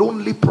and a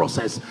lonely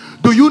process.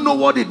 Do you know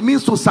what it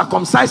means to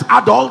circumcise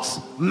adults?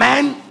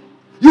 Men,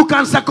 you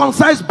can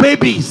circumcise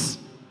babies,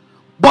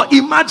 but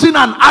imagine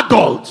an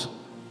adult.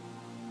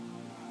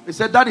 He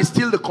said that is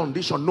still the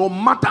condition. No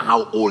matter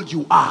how old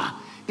you are,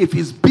 if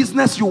it's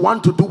business you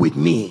want to do with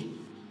me,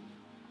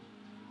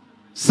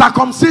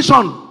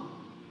 circumcision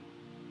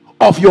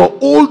of your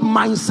old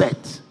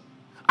mindset.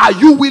 Are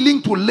you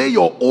willing to lay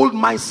your old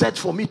mindset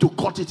for me to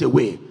cut it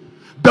away?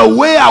 The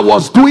way I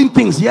was doing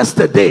things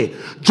yesterday,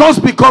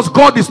 just because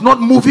God is not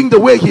moving the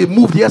way he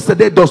moved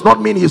yesterday does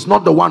not mean he's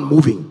not the one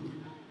moving.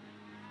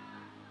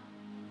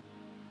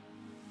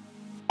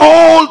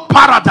 Old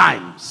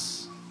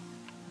paradigms.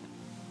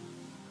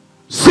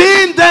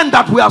 Seeing then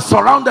that we are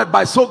surrounded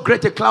by so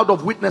great a cloud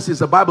of witnesses,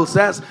 the Bible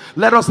says,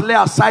 let us lay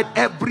aside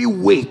every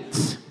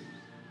weight.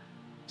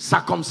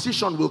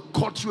 Circumcision will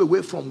cut you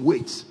away from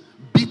weights,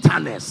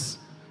 bitterness,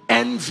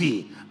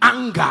 envy,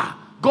 anger.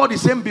 God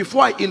is saying,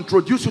 before I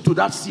introduce you to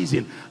that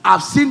season,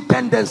 I've seen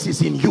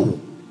tendencies in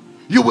you.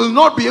 You will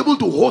not be able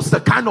to host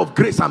the kind of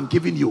grace I'm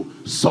giving you.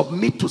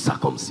 Submit to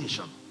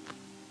circumcision.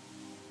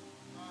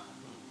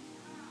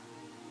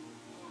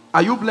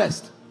 Are you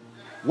blessed?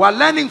 We're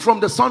learning from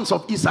the sons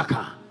of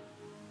Issachar.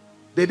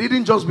 They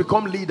didn't just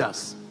become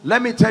leaders.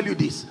 Let me tell you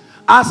this.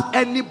 Ask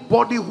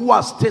anybody who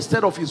has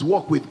tasted of his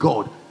walk with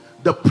God.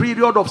 The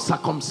period of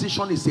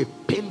circumcision is a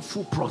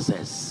painful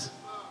process.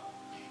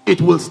 It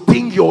will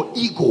sting your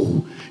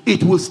ego.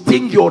 It will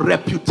sting your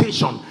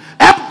reputation.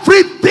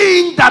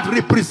 Everything that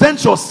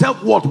represents your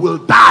self-worth will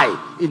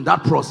die in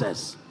that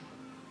process.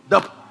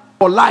 The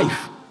for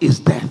life is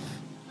death.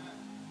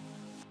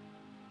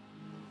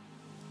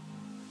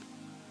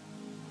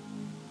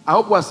 I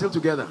hope we're still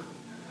together.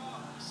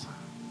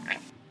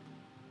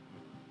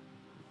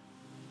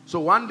 So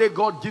one day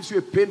God gives you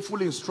a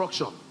painful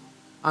instruction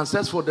and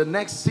says, for the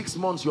next 6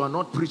 months you are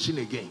not preaching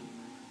again.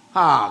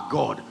 Ah,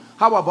 God,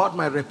 how about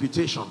my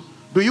reputation?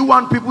 Do you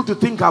want people to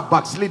think I'm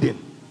backsliding?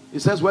 He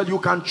says, well, you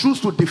can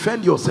choose to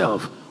defend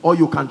yourself or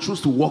you can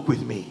choose to walk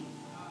with me.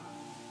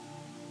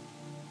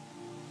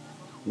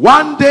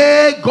 One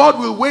day God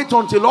will wait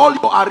until all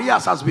your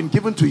arrears has been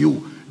given to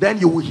you. Then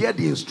you will hear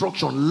the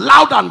instruction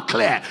loud and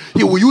clear.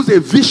 He will use a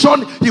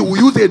vision, he will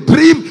use a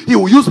dream, he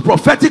will use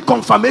prophetic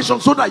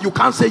confirmation so that you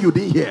can't say you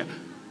didn't hear.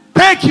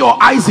 Take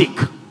your Isaac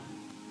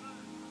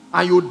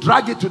and you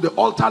drag it to the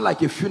altar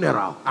like a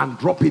funeral and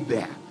drop it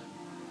there.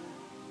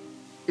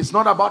 It's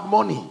not about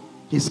money.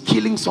 He's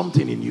killing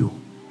something in you.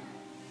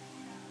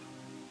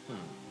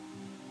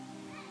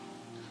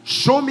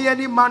 Show me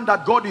any man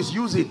that God is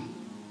using.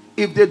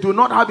 If they do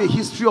not have a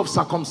history of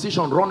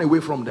circumcision, run away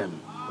from them.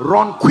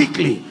 Run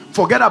quickly.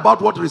 Forget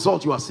about what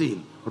result you are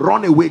seeing.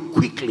 Run away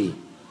quickly.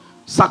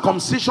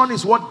 Circumcision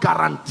is what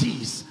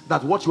guarantees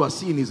that what you are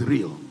seeing is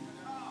real.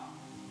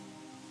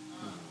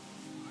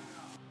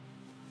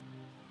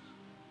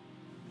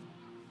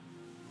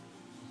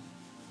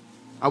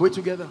 Are we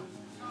together?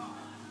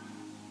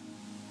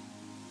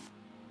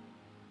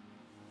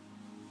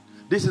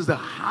 This is the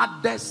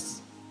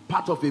hardest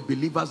part of a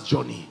believer's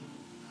journey,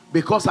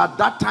 because at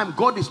that time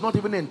God is not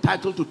even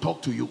entitled to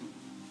talk to you.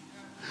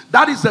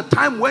 That is the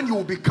time when you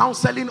will be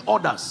counseling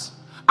others.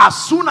 As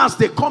soon as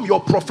they come,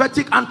 your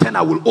prophetic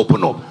antenna will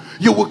open up.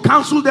 You will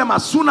counsel them.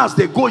 As soon as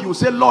they go, you will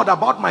say, Lord,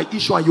 about my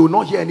issue, and you will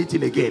not hear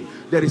anything again.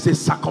 There is a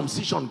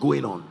circumcision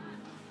going on.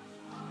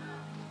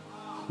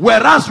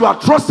 Whereas you are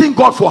trusting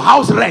God for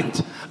house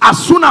rent, as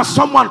soon as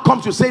someone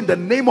comes, you say, in the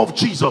name of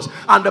Jesus,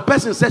 and the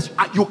person says,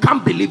 you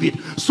can't believe it,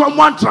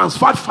 someone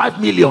transferred 5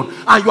 million,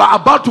 and you are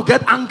about to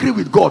get angry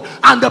with God,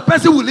 and the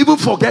person will even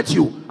forget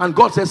you, and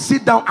God says,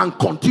 sit down and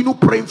continue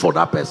praying for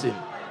that person.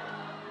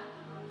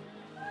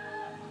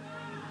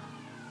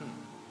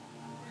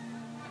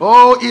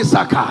 Oh,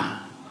 Issachar,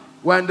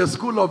 we're in the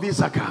school of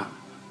Issachar.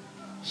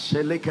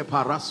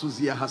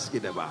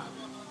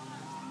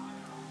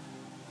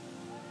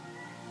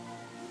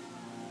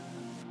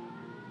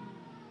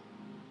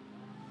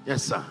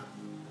 Yes, sir.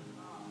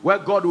 Where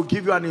God will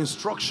give you an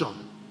instruction.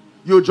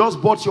 You just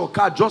bought your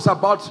car, just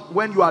about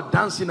when you are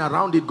dancing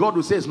around it, God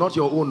will say it's not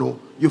your own. No,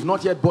 you've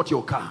not yet bought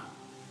your car.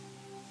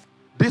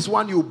 This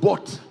one you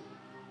bought,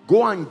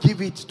 go and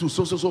give it to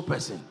so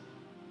person.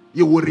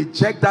 You will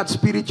reject that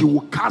spirit, you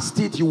will cast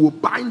it, you will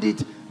bind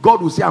it.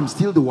 God will say, I'm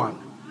still the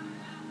one.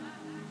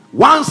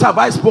 Once have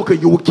I spoken,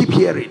 you will keep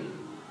hearing.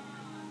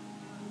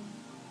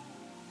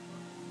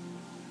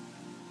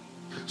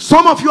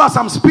 Some of you, as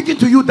I'm speaking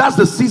to you, that's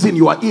the season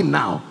you are in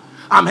now.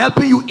 I'm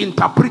helping you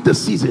interpret the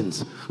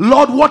seasons.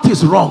 Lord, what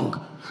is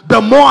wrong?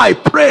 The more I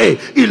pray,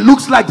 it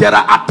looks like there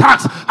are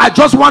attacks. I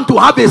just want to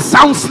have a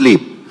sound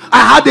sleep.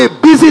 I had a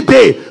busy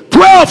day.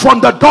 12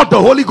 on the dot, the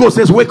Holy Ghost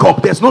says, wake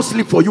up. There's no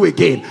sleep for you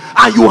again.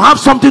 And you have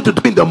something to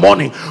do in the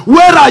morning.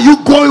 Where are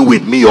you going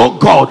with me, oh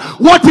God?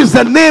 What is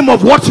the name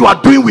of what you are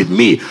doing with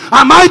me?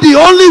 Am I the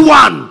only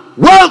one?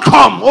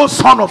 Welcome, O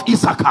son of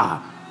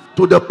Issachar,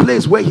 to the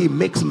place where he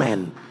makes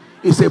men.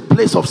 It's a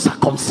place of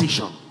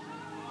circumcision.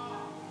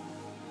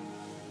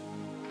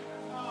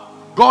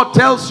 God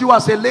tells you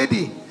as a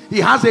lady,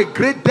 he has a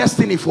great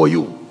destiny for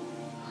you.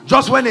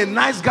 Just when a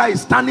nice guy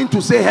is standing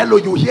to say hello,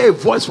 you hear a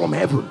voice from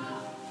heaven.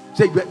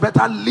 Say, you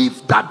better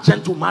leave that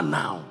gentleman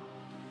now.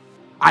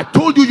 I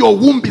told you your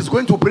womb is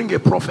going to bring a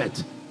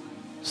prophet.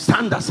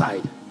 Stand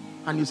aside.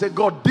 And you say,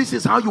 God, this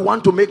is how you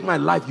want to make my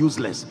life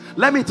useless.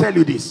 Let me tell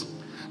you this.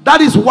 That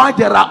is why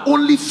there are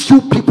only few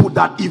people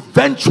that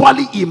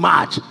eventually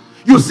emerge.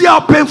 You see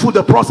how painful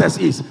the process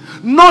is.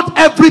 Not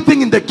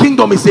everything in the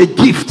kingdom is a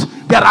gift.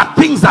 There are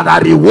things that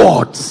are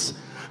rewards.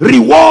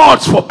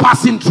 Rewards for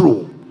passing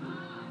through.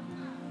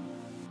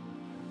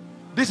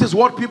 This is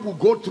what people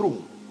go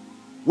through.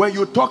 When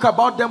you talk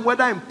about them,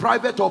 whether in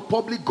private or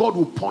public, God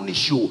will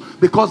punish you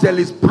because there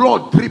is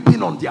blood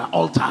dripping on their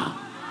altar.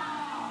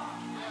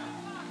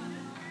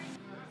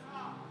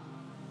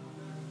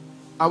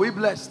 Are we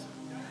blessed?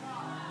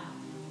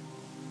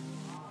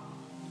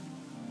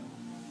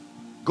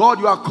 God,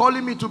 you are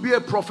calling me to be a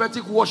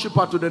prophetic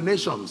worshiper to the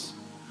nations.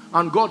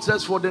 And God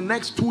says, for the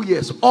next 2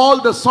 years, all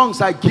the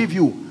songs I give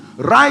you,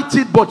 write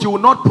it, but you will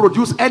not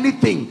produce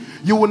anything.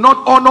 You will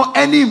not honor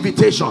any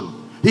invitation.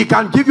 He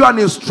can give you an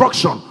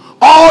instruction.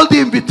 All the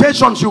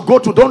invitations you go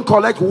to, don't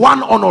collect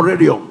one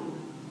honorarium.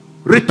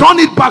 Return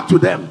it back to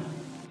them.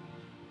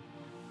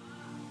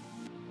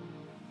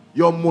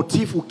 Your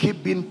motive will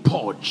keep being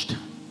purged.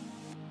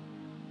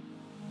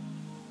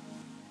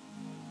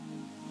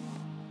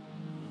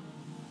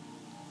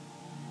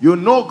 You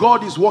know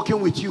God is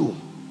working with you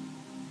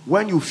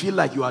when you feel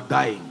like you are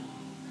dying.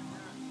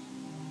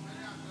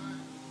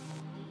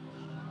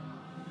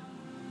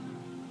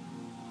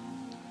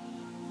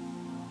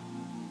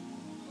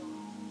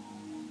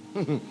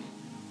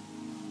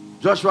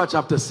 Joshua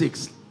chapter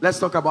 6. Let's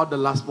talk about the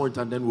last point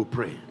and then we'll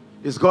pray.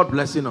 Is God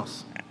blessing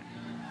us?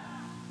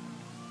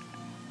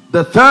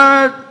 The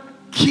third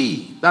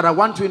key that I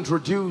want to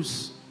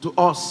introduce to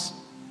us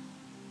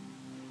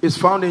is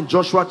found in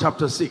Joshua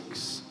chapter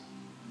 6.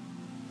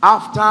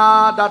 After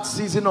that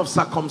season of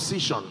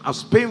circumcision,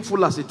 as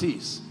painful as it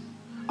is,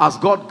 as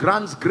God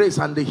grants grace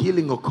and the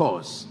healing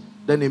occurs,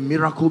 then a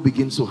miracle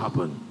begins to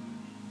happen.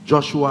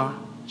 Joshua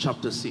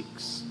chapter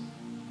 6.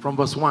 From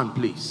verse 1,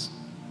 please.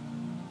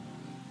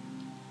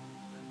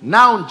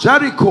 Now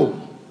Jericho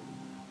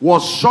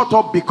was shut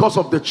up because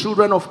of the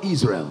children of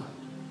Israel.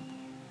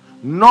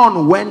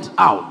 None went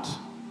out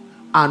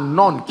and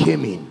none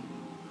came in.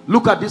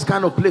 Look at this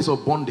kind of place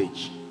of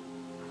bondage.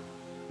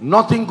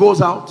 Nothing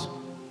goes out,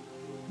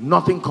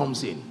 nothing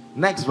comes in.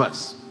 Next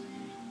verse.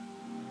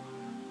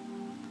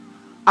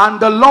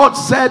 And the Lord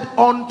said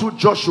unto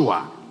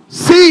Joshua,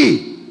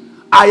 see,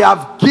 I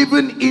have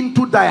given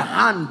into thy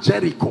hand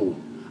Jericho,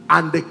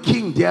 and the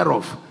king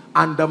thereof,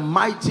 and the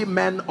mighty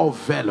men of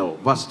valor.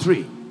 Verse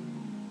 3.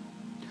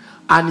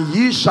 And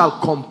ye shall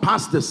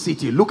compass the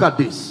city. Look at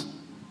this.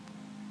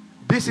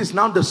 This is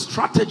now the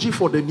strategy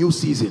for the new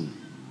season.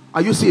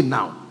 Are you seeing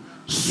now?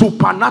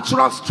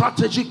 Supernatural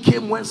strategy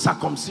came when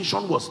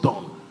circumcision was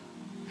done.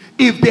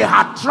 If they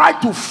had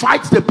tried to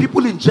fight the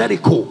people in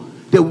Jericho,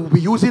 they would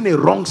be using a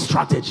wrong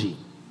strategy.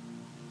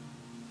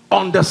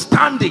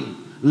 Understanding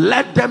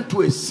led them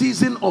to a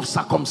season of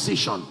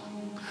circumcision.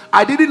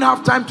 I didn't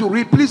have time to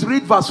read. Please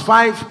read verse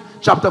 5,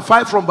 chapter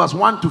 5 from verse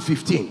 1 to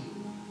 15.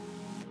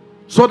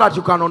 So that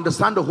you can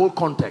understand the whole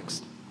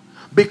context.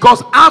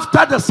 Because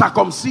after the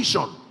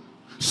circumcision,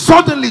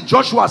 suddenly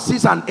Joshua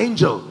sees an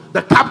angel,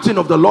 the captain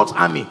of the Lord's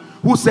army,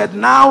 who said,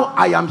 now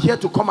I am here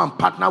to come and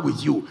partner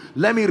with you.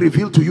 Let me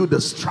reveal to you the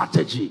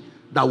strategy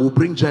that will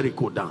bring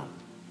Jericho down.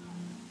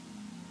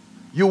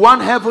 You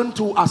want heaven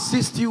to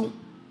assist you?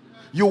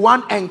 You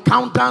want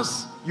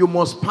encounters? You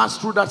must pass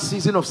through that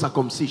season of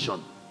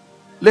circumcision.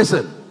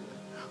 Listen,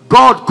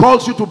 God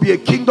calls you to be a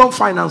kingdom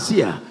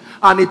financier,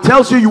 and He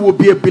tells you you will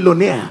be a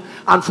billionaire.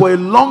 And for a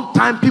long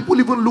time, people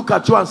even look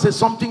at you and say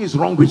something is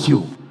wrong with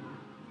you.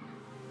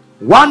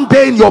 One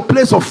day in your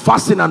place of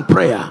fasting and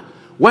prayer,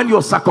 when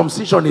your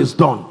circumcision is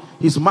done,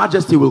 His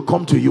Majesty will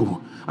come to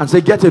you and say,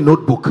 get a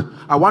notebook.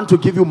 I want to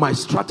give you my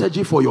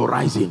strategy for your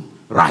rising.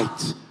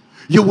 Write.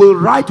 You will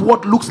write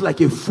what looks like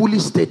a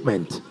foolish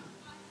statement,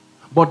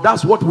 but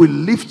that's what will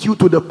lift you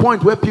to the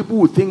point where people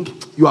will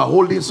think you are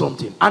holding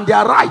something. And they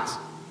are right.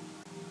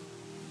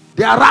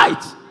 They are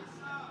right.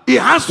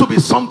 It has to be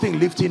something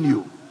lifting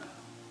you.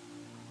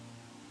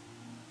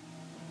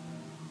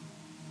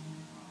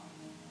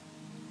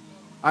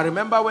 I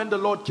remember when the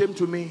Lord came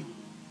to me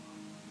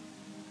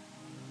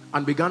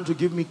and began to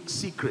give me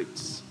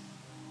secrets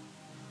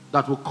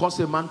that will cause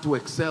a man to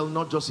excel,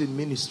 not just in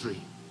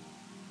ministry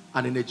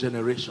and in a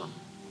generation.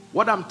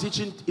 What I'm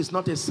teaching is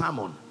not a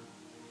sermon.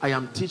 I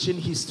am teaching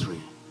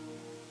history.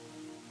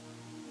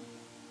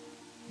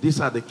 These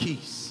are the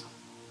keys.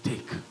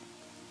 Take.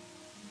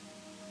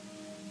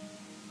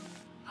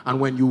 And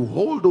when you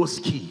hold those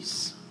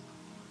keys,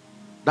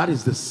 that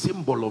is the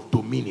symbol of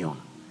dominion.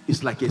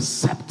 It's like a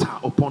scepter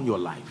upon your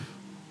life.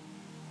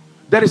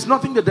 There is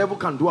nothing the devil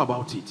can do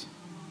about it.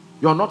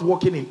 You're not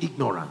walking in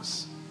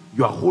ignorance.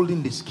 You are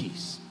holding these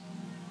keys.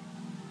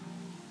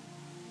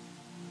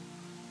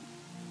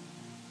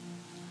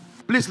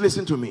 Please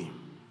listen to me.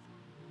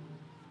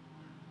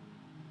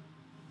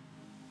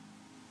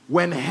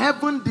 When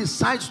heaven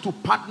decides to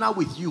partner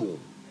with you,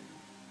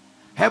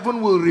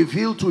 heaven will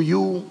reveal to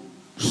you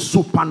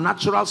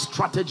supernatural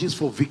strategies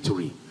for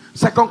victory.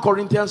 2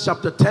 Corinthians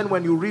chapter 10,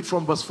 when you read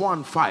from verse 4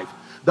 and 5,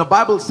 the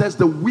Bible says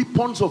the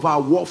weapons of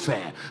our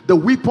warfare, the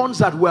weapons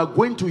that we are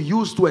going to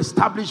use to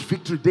establish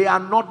victory, they are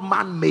not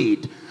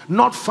man-made,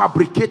 not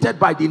fabricated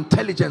by the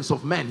intelligence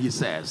of men, he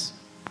says,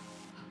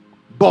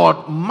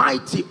 but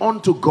mighty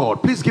unto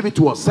God. Please give it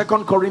to us. 2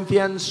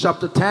 Corinthians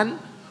chapter 10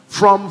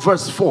 from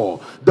verse 4.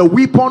 The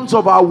weapons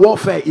of our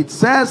warfare, it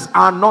says,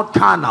 are not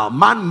carnal,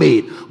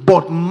 man-made,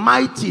 but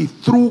mighty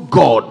through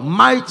God.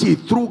 Mighty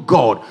through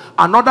God.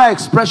 Another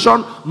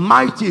expression,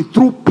 mighty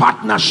through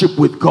partnership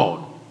with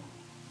God.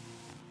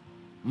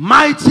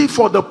 Mighty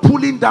for the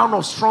pulling down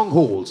of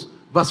strongholds.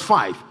 Verse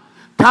 5.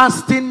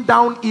 Casting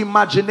down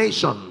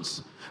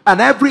imaginations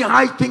and every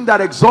high thing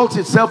that exalts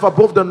itself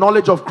above the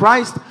knowledge of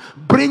Christ,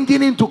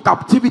 bringing into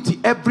captivity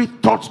every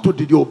thought to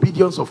the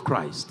obedience of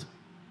Christ.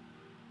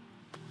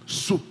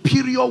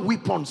 Superior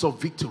weapons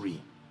of victory.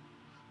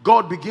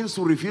 God begins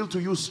to reveal to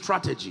you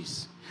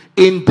strategies.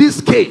 In this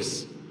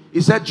case,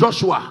 he said,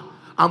 Joshua,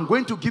 I'm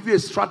going to give you a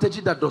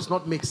strategy that does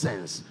not make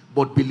sense,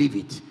 but believe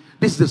it.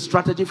 This is the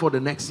strategy for the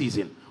next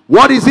season.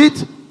 What is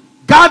it?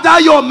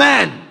 Gather your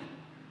men.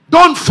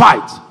 Don't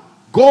fight.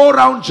 Go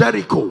around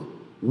Jericho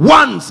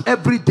once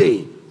every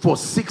day for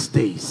 6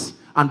 days.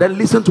 And then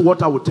listen to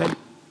what I will tell you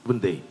one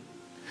day.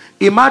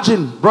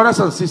 Imagine, brothers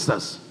and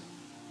sisters,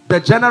 the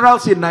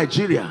generals in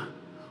Nigeria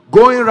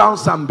going around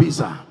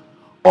Sambisa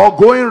or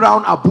going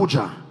around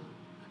Abuja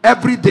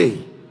every day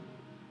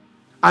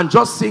and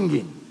just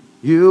singing,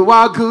 you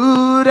are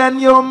good and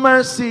your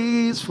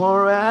mercies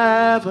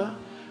forever.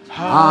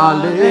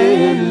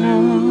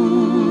 Hallelujah.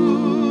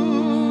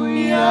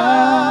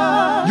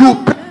 You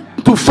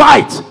pay to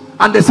fight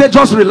and they say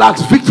just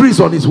relax, victory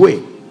is on its way.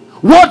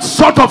 What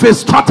sort of a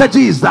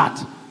strategy is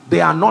that?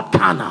 They are not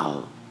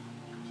carnal.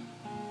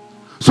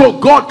 So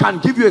God can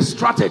give you a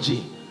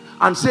strategy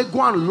and say,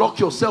 go and lock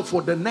yourself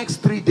for the next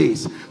 3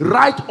 days.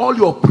 Write all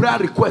your prayer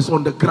requests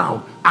on the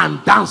ground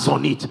and dance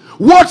on it.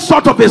 What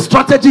sort of a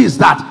strategy is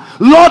that?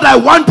 Lord, I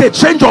want a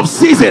change of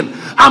season.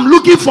 I'm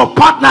looking for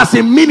partners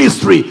in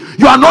ministry.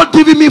 You are not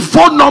giving me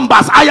phone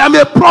numbers. I am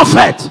a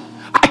prophet.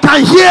 I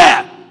can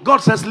hear.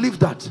 God says, leave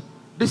that.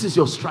 This is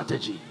your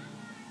strategy.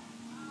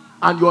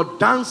 And you're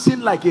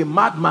dancing like a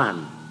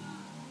madman.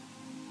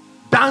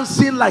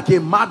 Dancing like a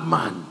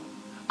madman.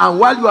 And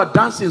while you are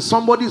dancing,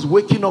 somebody is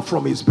waking up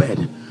from his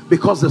bed.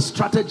 Because the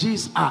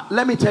strategies are,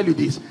 let me tell you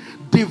this,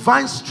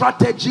 divine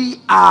strategy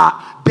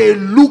are, they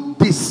look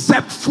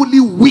deceptively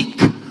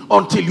weak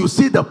until you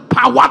see the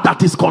power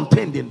that is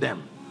contained in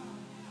them.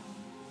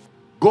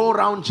 Go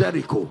around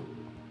Jericho.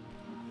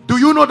 Do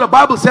you know the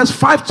Bible says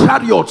 5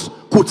 chariots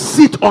could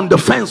sit on the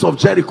fence of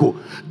Jericho?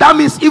 That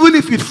means even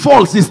if it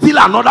falls, it's still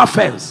another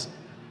fence.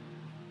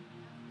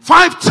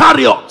 5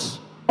 chariots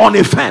on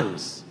a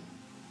fence.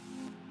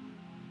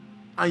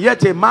 And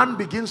yet a man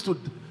begins to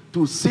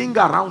sing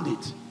around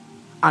it.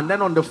 And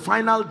then on the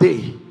final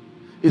day,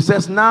 it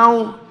says,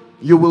 now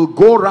you will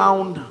go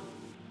around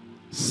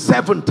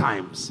 7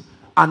 times.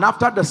 And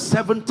after the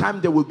 7th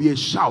time, there will be a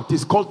shout.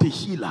 It's called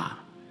Tehillah.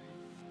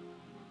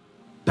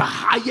 The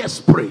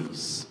highest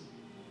praise.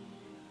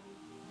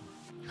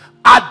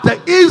 At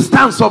the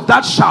instance of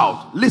that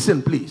shout,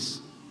 listen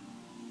please,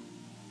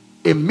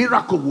 a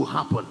miracle will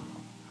happen.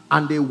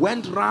 And they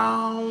went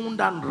round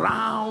and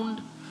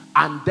round,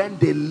 and then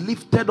they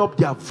lifted up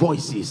their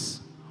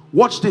voices.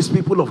 Watch this,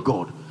 people of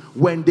God.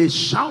 When they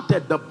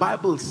shouted, the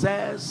Bible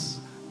says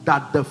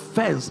that the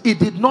fence, it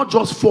did not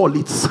just fall,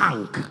 it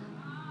sank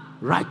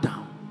right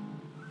down.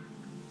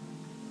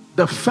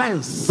 The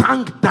fence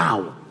sank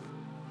down.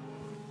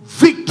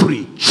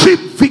 Victory, cheap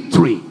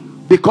victory,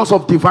 because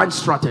of divine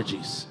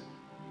strategies.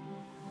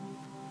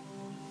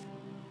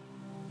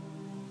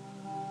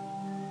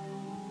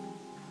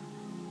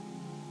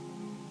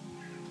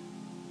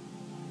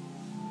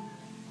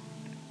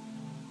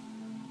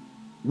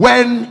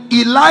 When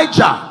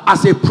Elijah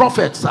as a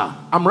prophet, sir,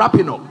 I'm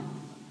wrapping up.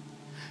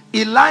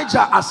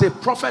 Elijah as a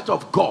prophet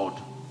of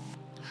God,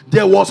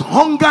 there was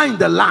hunger in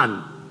the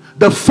land.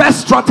 The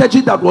first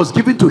strategy that was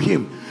given to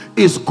him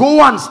is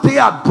go and stay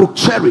at Brook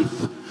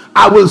Cherith.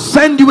 I will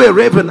send you a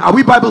raven. Are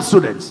we Bible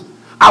students?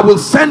 I will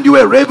send you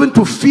a raven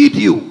to feed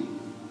you,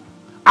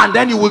 and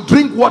then you will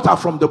drink water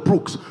from the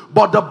brooks.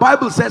 But the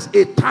Bible says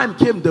a time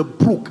came, the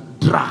brook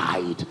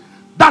dried.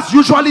 That's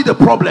usually the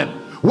problem.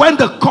 When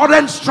the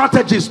current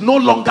strategy is no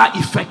longer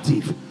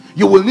effective,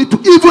 you will need to,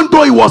 even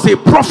though he was a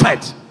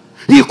prophet,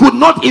 he could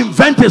not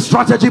invent a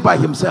strategy by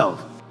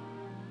himself.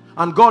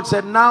 And God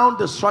said, now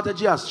the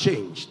strategy has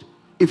changed.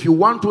 If you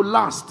want to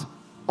last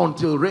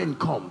until rain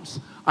comes,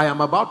 I am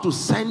about to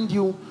send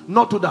you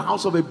not to the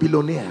house of a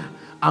billionaire.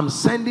 I'm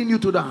sending you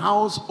to the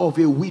house of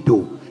a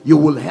widow. You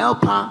will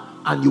help her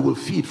and you will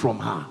feed from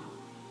her.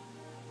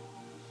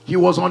 He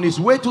was on his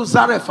way to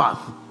Zarephath,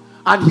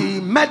 and he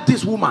met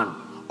this woman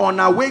on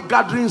her way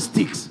gathering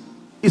sticks.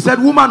 He said,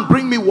 woman,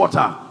 bring me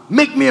water.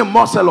 Make me a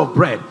morsel of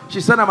bread.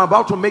 She said, I'm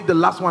about to make the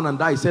last one and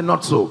die. He said,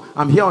 not so.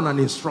 I'm here on an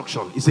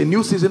instruction. It's a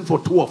new season for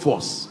two of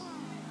us.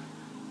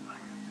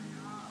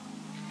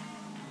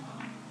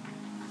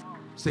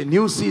 It's a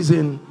new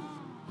season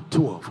for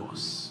two of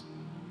us.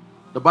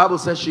 The Bible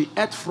says she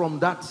ate from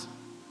that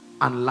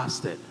and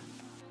lasted.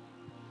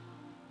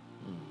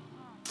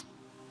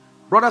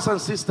 Brothers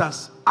and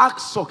sisters, ask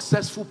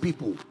successful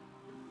people.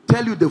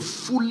 Tell you the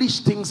foolish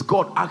things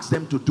God asks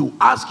them to do.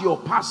 Ask your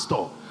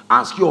pastor.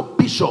 Ask your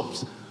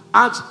bishops.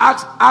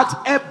 Ask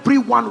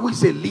everyone who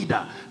is a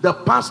leader. The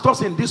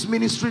pastors in this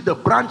ministry, the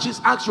branches.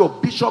 Ask your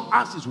bishop.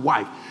 Ask his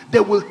wife.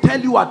 They will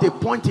tell you at a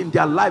point in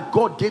their life,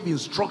 God gave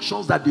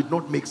instructions that did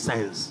not make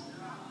sense.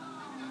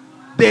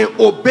 They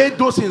obeyed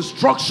those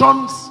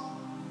instructions.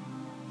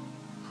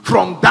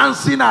 From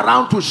dancing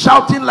around to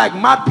shouting like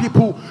mad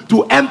people,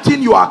 to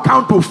emptying your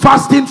account, to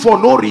fasting for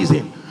no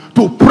reason,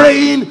 to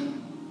praying.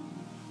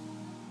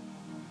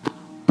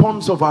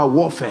 Weapons of our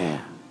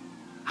warfare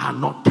are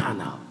not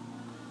carnal.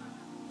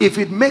 If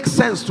it makes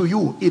sense to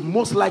you, it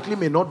most likely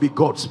may not be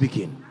God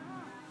speaking.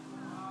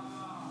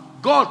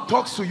 God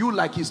talks to you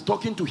like he's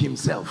talking to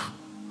himself.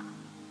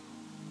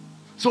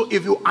 So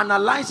if you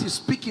analyze his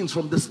speakings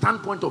from the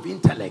standpoint of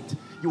intellect,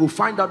 you will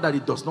find out that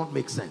it does not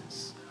make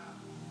sense.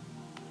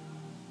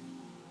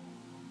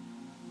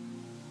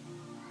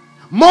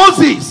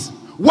 Moses,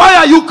 why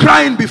are you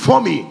crying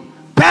before me?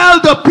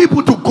 Tell the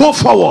people to go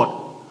forward.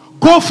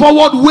 Go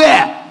forward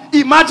where?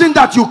 Imagine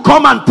that you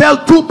come and tell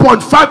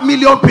 2.5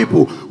 million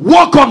people,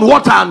 walk on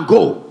water and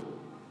go.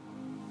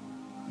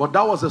 But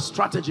that was a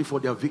strategy for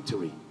their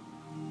victory.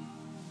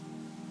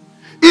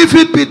 If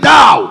it be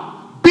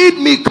thou, bid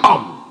me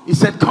come. He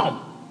said,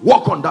 come,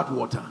 walk on that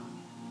water.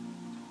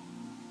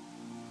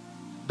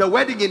 The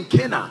wedding in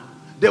Cana,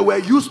 they were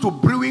used to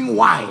brewing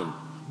wine.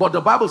 But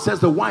the Bible says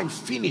the wine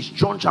finished,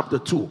 John chapter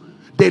 2.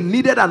 They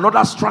needed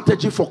another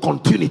strategy for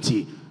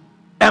continuity.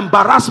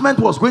 Embarrassment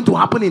was going to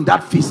happen in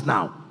that feast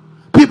now.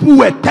 People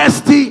were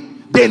thirsty.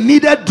 They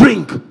needed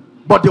drink.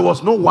 But there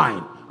was no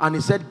wine. And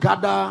he said,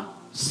 gather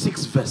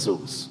 6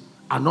 vessels.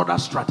 Another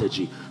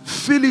strategy.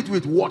 Fill it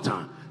with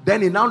water.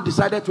 Then he now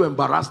decided to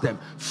embarrass them.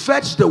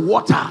 Fetch the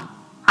water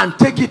and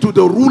take it to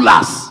the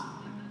rulers.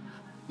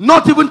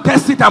 Not even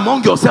test it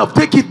among yourself.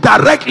 Take it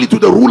directly to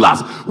the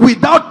rulers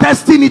without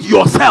testing it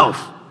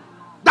yourself.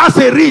 That's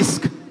a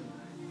risk.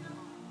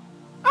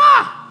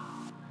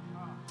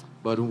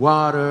 But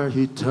water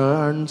he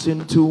turns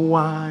into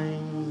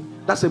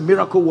wine. That's a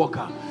miracle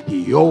worker.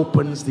 He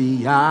opens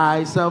the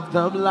eyes of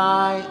the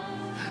blind.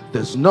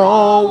 There's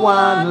no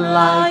one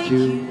like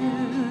you.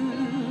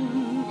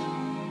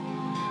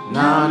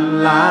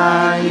 None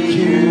like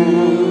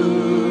you.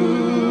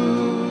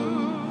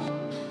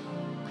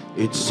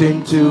 It's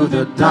into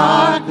the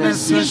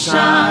darkness he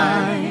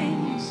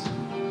shines.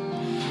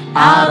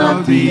 Out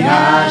of the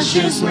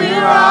ashes we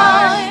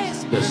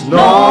rise. There's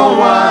no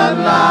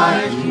one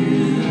like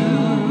you.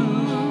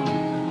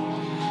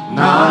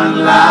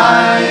 None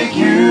like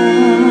you.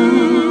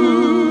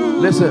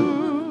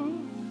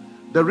 Listen,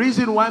 the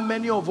reason why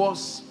many of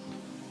us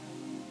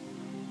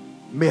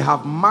may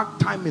have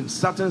marked time in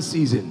certain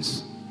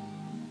seasons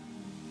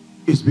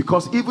is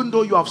because even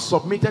though you have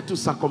submitted to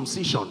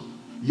circumcision,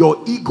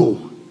 your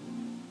ego,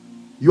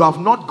 you have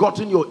not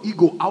gotten your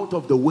ego out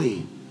of the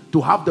way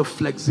to have the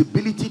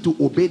flexibility to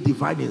obey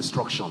divine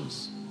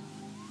instructions.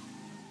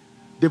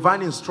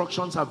 Divine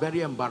instructions are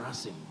very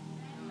embarrassing.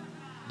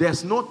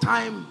 There's no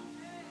time.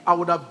 I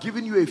would have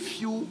given you a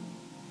few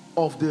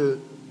of the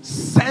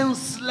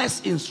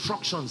senseless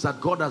instructions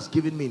that God has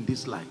given me in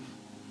this life.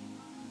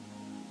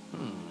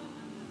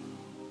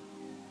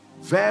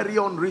 Very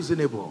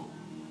unreasonable.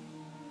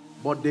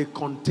 But they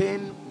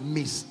contain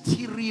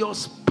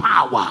mysterious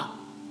power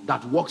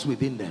that works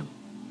within them.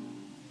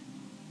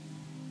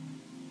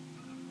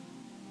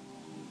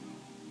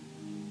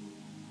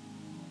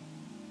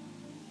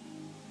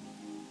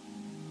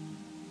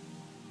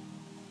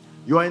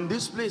 You are in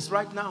this place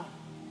right now,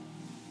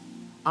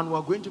 and we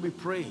are going to be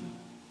praying.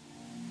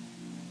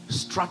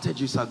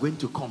 Strategies are going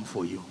to come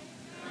for you,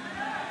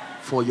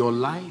 for your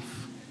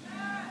life,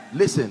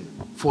 listen,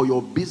 for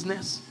your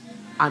business,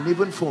 and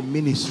even for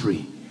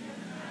ministry.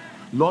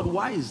 Lord,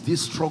 why is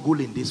this struggle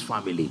in this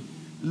family?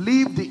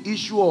 Leave the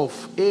issue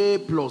of A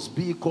plus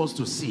B equals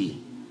to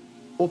C.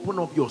 Open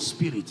up your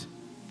spirit,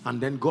 and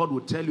then God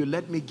will tell you,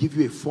 let me give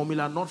you a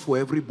formula, not for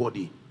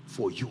everybody,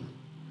 for you.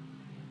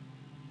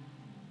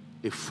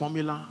 A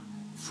formula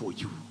for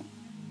you.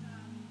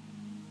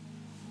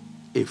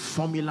 A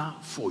formula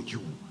for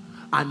you.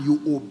 And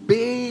you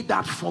obey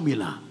that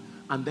formula,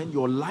 and then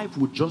your life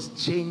will just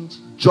change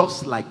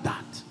just like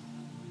that.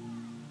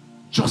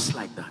 Just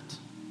like that.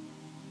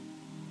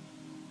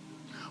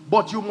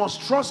 But you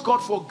must trust God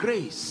for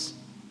grace.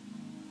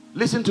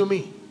 Listen to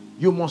me.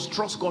 You must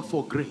trust God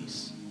for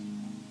grace.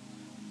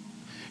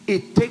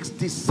 It takes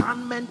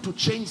discernment to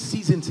change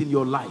seasons in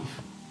your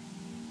life.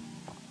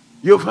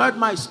 You've heard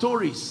my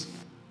stories.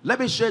 Let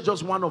me share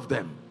just one of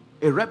them.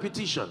 A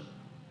repetition.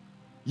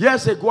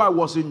 Years ago, I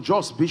was in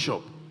Jos,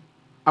 Bishop.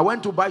 I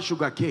went to buy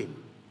sugarcane,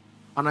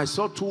 and I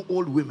saw two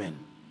old women,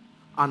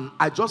 and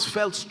I just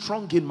felt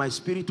strong in my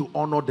spirit to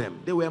honor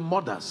them. They were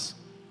mothers.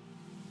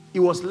 It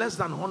was less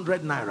than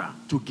 100 naira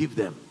to give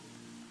them.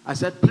 I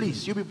said,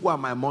 please, you people are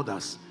my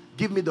mothers.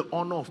 Give me the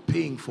honor of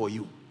paying for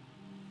you.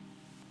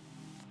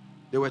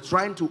 They were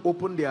trying to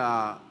open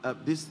their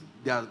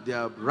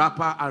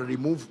wrapper and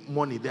remove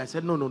money. I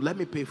said, no, let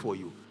me pay for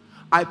you.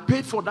 I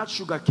paid for that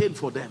sugarcane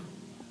for them.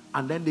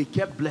 And then they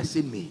kept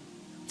blessing me.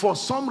 For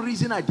some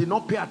reason, I did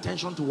not pay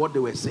attention to what they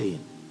were saying.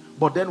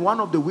 But then one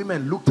of the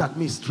women looked at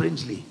me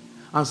strangely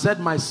and said,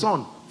 my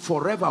son,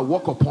 forever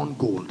walk upon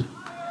gold.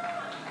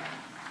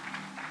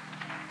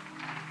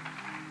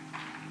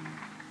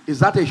 Is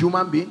that a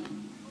human being?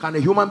 Can a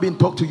human being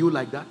talk to you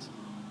like that?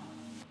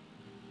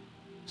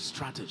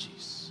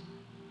 Strategies.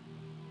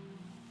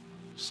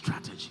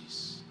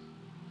 Strategies.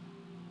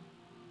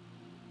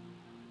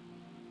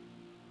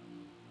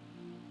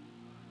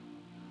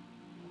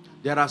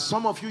 There are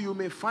some of you, you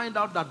may find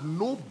out that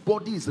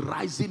nobody is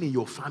rising in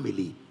your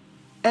family.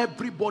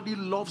 Everybody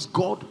loves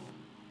God,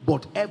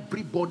 but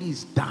everybody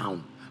is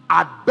down.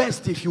 At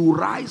best, if you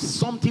rise,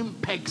 something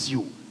pegs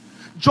you.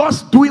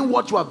 Just doing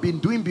what you have been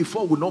doing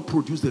before will not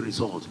produce the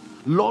result.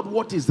 Lord,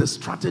 what is the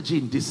strategy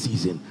in this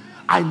season?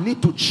 I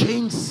need to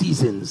change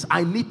seasons.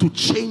 I need to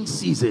change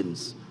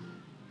seasons.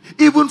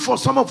 Even for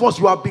some of us,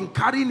 you have been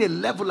carrying a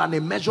level and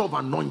a measure of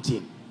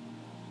anointing.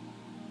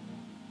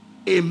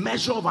 A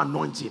measure of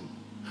anointing.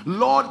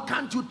 Lord,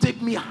 can't you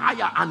take me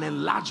higher and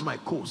enlarge my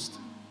coast?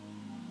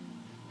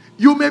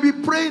 You may be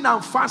praying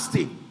and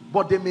fasting,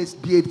 but there may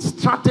be a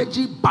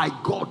strategy by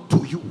God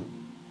to you.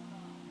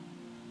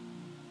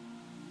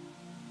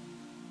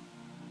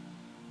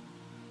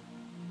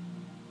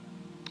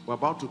 We're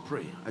about to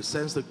pray. I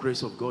sense the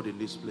grace of God in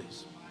this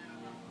place.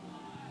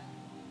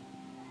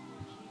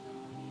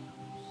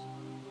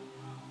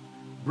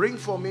 Bring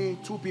for me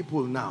two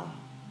people now.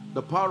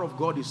 The power of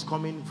God is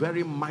coming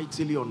very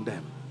mightily on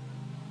them.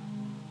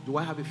 Do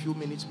I have a few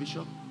minutes,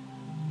 Bishop?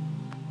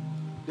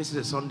 This is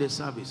a Sunday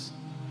service.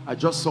 I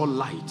just saw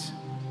light.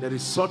 There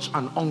is such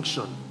an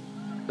unction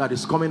that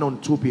is coming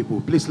on two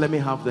people. Please let me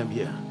have them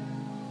here.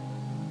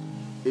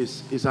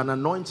 It's an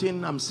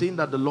anointing. I'm seeing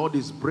that the Lord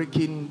is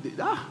breaking.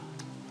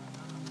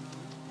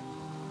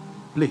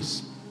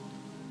 Please.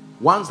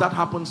 Once that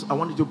happens, I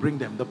want you to bring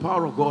them. The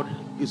power of God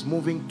is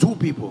moving two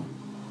people.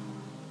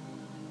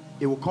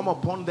 It will come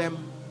upon them.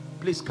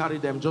 Please carry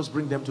them. Just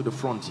bring them to the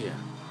front here.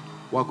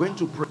 We're going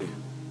to pray.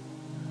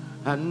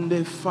 And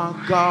if our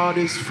God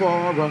is for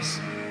us,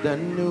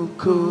 then who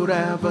could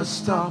ever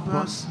stop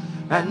us?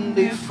 And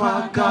if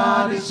our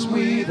God is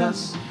with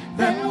us,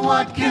 then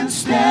what can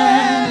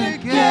stand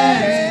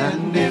against?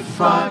 And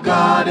if our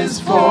God is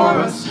for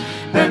us,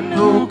 then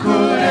who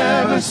could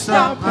ever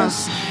stop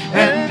us?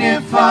 And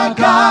if our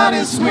God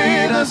is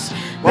with us,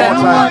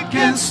 then what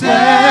can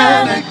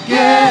stand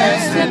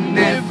against? And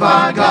if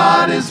our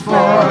God is for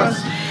us,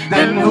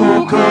 then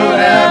who could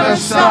ever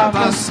stop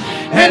us?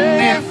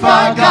 And if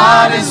our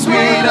God is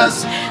with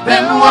us,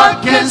 then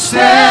what can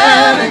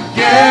stand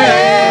against?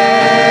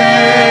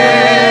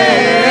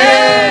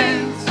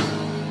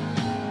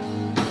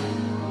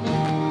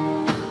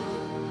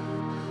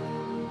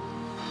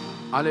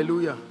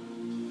 Hallelujah.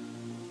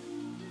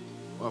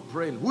 We're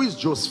praying. Who is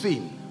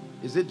Josephine?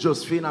 Is it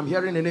Josephine? I'm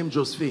hearing the name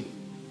Josephine.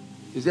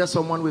 Is there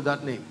someone with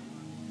that name?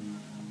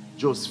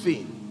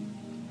 Josephine.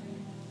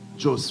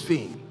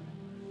 Josephine.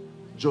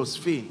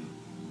 Josephine.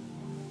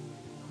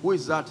 Who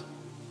is that?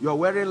 You are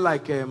wearing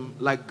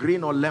like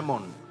green or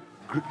lemon.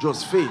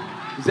 Josephine.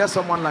 Is there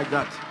someone like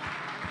that?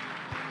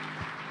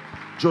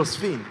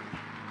 Josephine.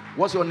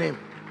 What's your name?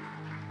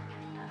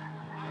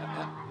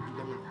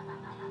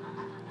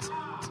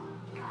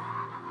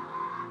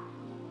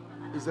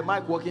 Is the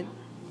mic working?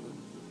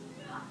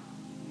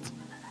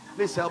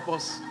 Please help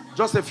us.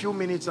 Just a few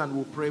minutes and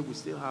we'll pray. We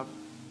still have.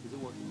 Is it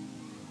working?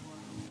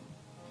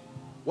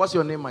 What's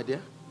your name, my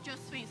dear?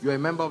 Josephine. You're a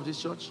member of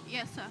this church?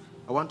 Yes, sir.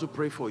 I want to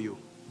pray for you.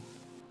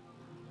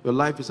 Your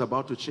life is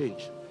about to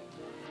change.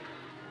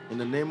 In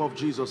the name of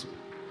Jesus.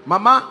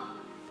 Mama,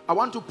 I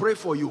want to pray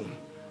for you.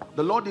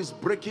 The Lord is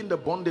breaking the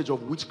bondage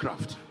of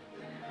witchcraft.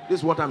 This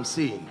is what I'm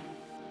seeing.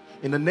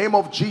 In the name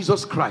of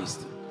Jesus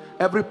Christ,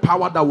 every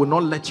power that will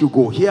not let you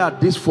go, here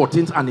at this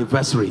 14th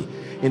anniversary,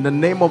 in the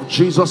name of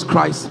Jesus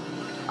Christ,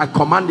 I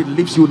command it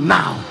leaves you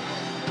now.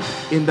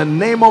 In the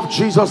name of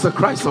Jesus the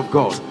Christ of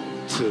God,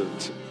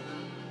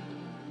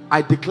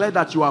 I declare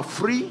that you are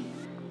free.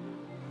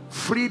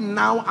 Free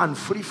now and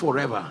free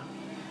forever.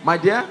 My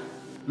dear,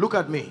 look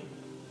at me.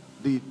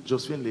 The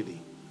Josephine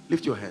lady.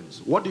 Lift your hands.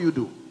 What do you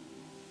do?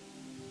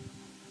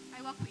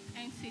 I work with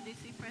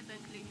NCDC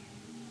presently.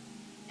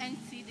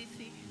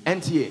 NCDC.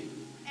 NTA.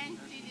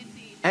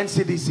 NCDC.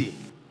 NCDC.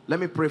 Let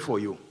me pray for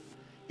you.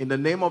 In the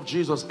name of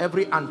Jesus,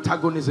 every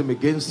antagonism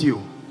against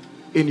you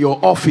in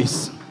your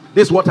office.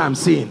 This is what I'm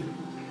seeing.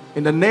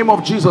 In the name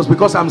of Jesus,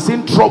 because I'm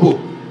seeing trouble.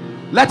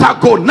 Let her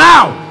go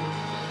now.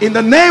 In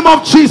the name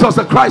of Jesus,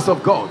 the Christ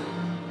of God.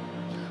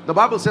 The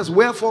Bible says,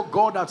 wherefore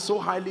God hath so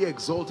highly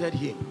exalted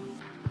him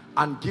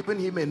and given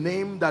him a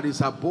name that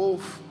is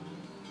above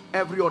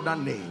every other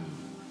name.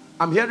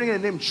 I'm hearing a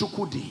name,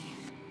 Chukudi.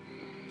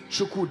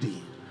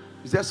 Chukudi.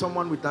 Is there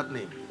someone with that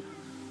name?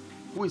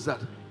 Who is that?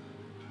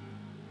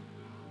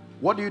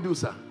 What do you do,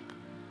 sir?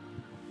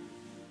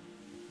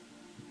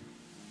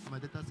 I'm a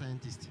data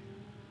scientist.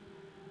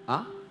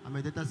 Huh? I'm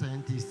a data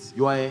scientist.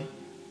 You are a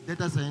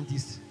data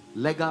scientist.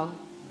 legal?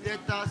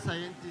 Data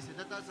scientist.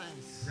 Data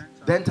science.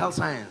 Dental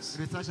science.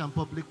 Research and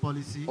public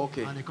policy.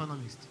 Okay. And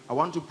economist. I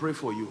want to pray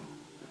for you.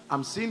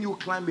 I'm seeing you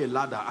climb a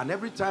ladder, and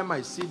every time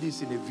I see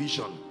this in a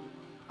vision,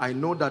 I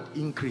know that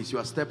increase. You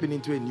are stepping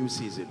into a new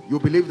season. You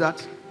believe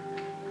that?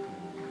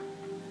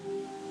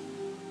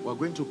 We're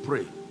going to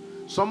pray.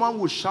 Someone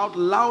will shout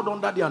loud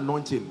under the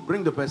anointing.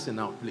 Bring the person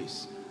out,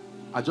 please.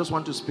 I just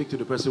want to speak to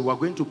the person. We're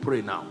going to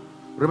pray now.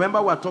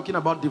 Remember, we're talking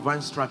about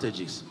divine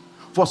strategies.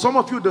 For some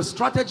of you, the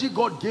strategy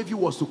God gave you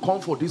was to come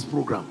for this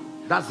program.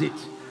 That's it.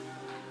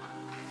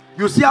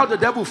 You see how the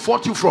devil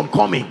fought you from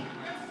coming.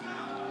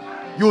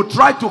 You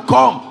tried to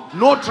come,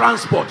 no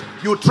transport.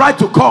 You tried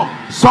to come,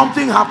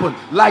 something happened.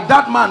 Like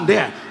that man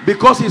there,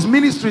 because his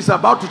ministry is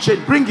about to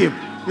change. Bring him.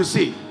 You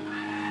see,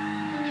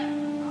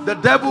 the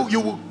devil, you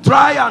will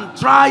try and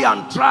try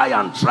and try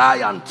and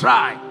try and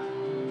try.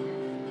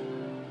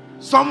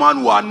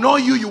 Someone will annoy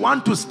you, you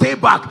want to stay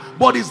back,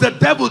 but it's the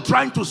devil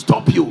trying to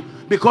stop you,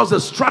 because the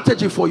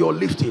strategy for your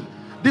lifting.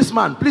 This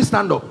man, please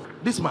stand up.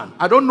 This man,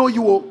 I don't know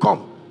you, will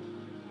come.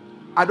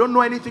 I don't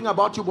know anything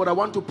about you, but I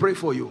want to pray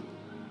for you.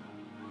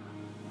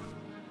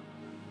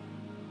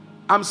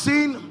 I'm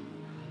seeing,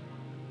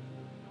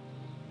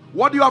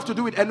 what do you have to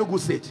do with Enugu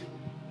State?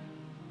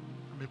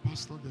 I'm a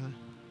pastor there.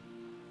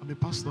 I'm a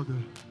pastor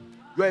there.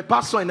 You're a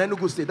pastor in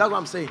Enugu State. That's what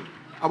I'm saying.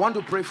 I want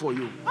to pray for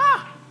you.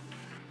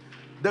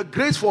 The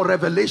grace for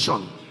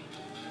revelation.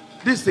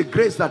 This is the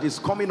grace that is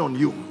coming on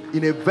you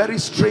in a very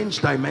strange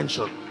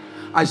dimension.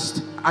 I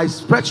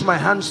stretch my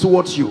hands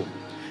towards you.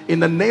 In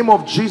the name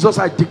of Jesus,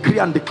 I decree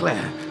and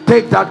declare,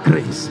 take that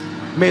grace.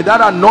 May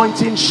that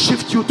anointing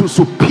shift you to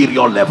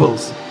superior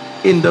levels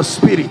in the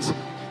spirit.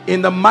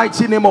 In the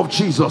mighty name of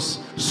Jesus,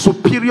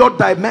 superior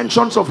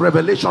dimensions of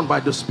revelation by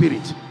the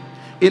spirit.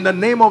 In the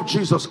name of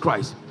Jesus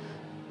Christ.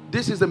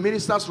 This is the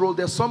minister's role.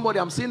 There's somebody,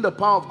 I'm seeing the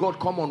power of God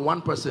come on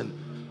one person.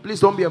 Please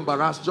don't be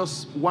embarrassed.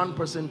 Just one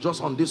person,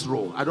 just on this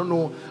role. I don't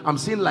know. I'm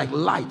seeing like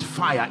light,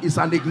 fire. It's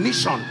an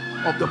ignition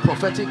of the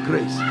prophetic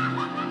grace.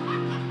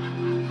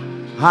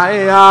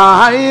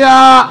 Hiya,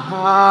 hiya,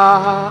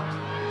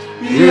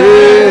 yeah,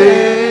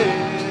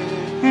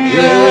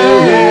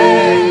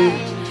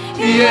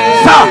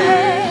 yeah. Sir,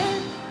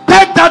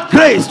 take that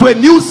grace to a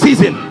new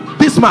season.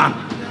 This man,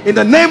 in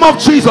the name of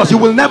Jesus, you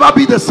will never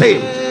be the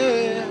same.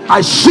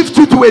 I shift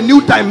you to a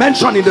new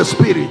dimension in the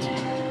spirit.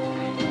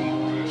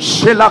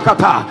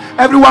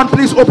 Everyone,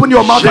 please open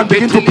your mouth and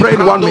begin to pray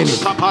in 1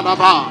 minute.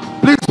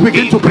 Please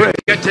begin to pray.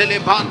 Begin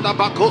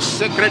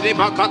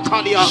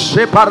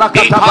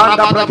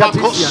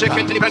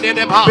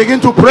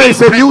to pray.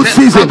 It's a new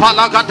season.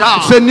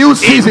 It's a new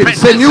season.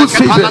 It's a new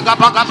season.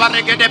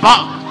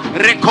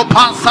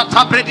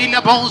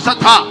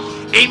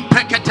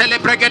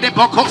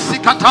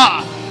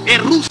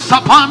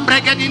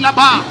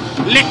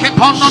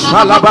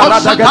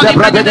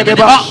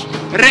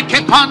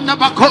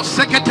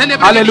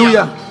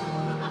 Hallelujah.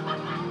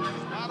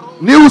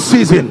 New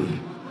season.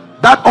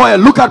 That oil,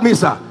 look at me,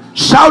 sir.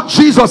 Shout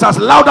Jesus as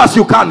loud as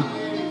you can.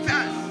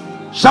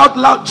 Shout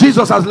loud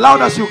Jesus as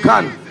loud as you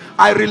can.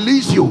 I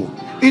release you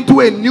into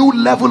a new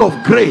level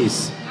of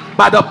grace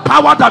by the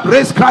power that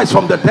raised Christ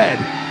from the dead.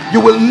 You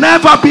will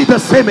never be the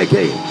same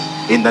again,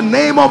 in the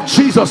name of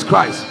Jesus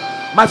Christ.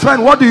 My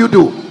friend, what do you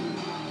do?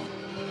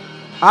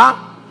 Huh?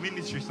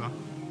 Ministry, sir.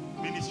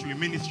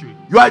 Ministry.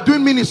 You are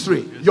doing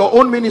ministry. Yes. Your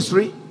own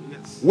ministry?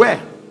 Yes.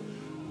 Where?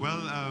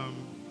 Well,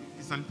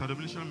 it's an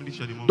interdenominational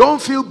ministry at the moment. Don't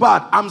feel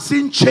bad. I'm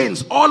seeing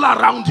chains all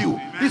around you.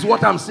 Amen. This is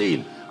what I'm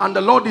seeing. And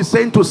the Lord is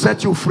saying to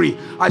set you free.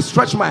 I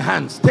stretch my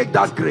hands. Take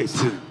that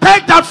grace.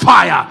 Take that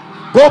fire.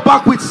 Go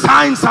back with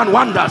signs and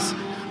wonders.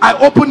 I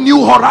open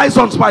new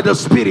horizons by the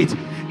Spirit.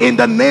 In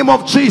the name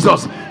of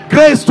Jesus.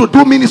 Grace to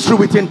do ministry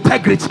with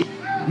integrity.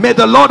 May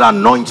the Lord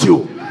anoint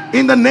you.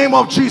 In the name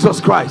of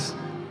Jesus Christ.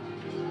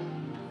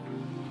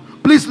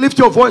 Please lift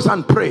your voice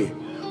and pray.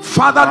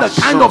 Father, the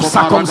kind of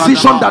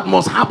circumcision that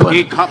must happen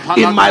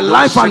in my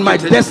life and my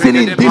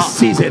destiny in this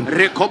season,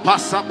 let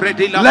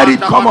it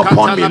come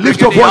upon me.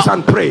 Lift your voice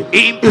and pray.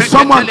 Is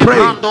someone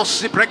praying?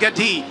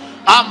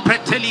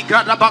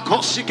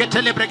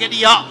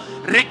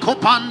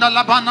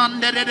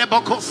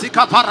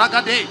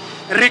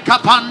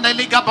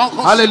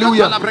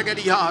 Hallelujah.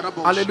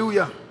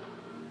 Hallelujah.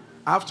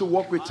 I have to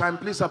walk with time.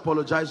 Please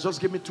apologize. Just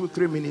give me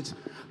 2-3 minutes.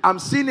 I'm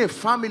seeing a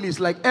family. It's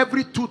like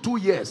every two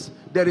years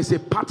there is a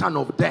pattern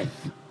of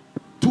death.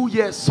 2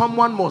 years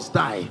someone must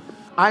die.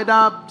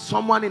 Either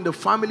someone in the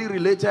family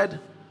related,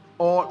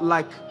 or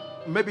like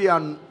maybe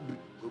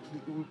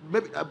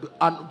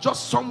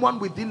just someone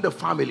within the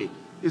family.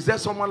 Is there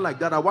someone like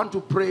that? I want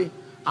to pray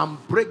and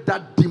break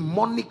that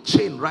demonic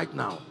chain right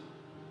now.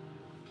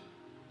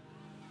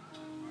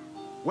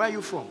 Where are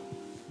you from?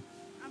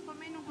 I'm from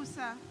Enugu,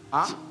 sir.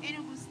 Huh?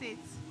 Enugu State.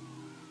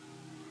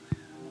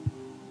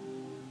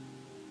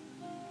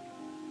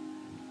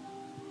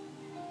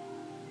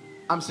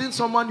 I'm seeing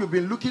someone you've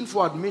been looking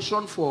for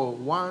admission for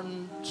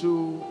 1,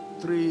 2,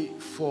 3,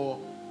 4.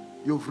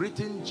 You've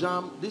written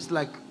JAM. This is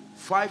like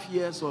 5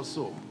 years or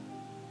so.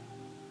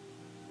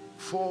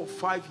 4,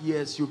 5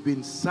 years you've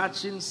been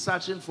searching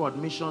for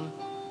admission.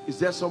 Is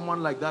there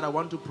someone like that? I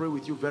want to pray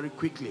with you very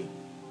quickly.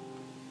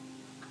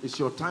 It's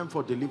your time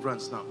for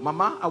deliverance now.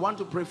 Mama, I want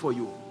to pray for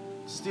you.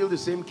 Still the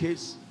same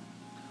case.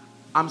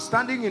 I'm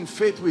standing in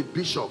faith with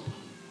Bishop,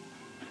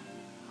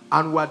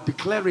 and we're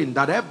declaring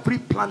that every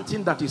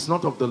planting that is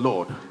not of the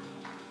Lord,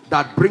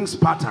 that brings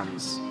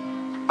patterns.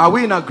 Are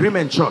we in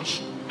agreement,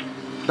 church?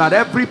 That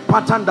every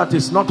pattern that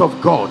is not of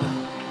God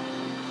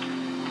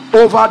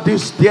over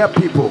these dear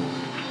people,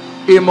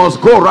 it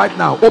must go right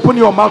now. Open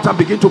your mouth and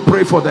begin to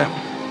pray for them.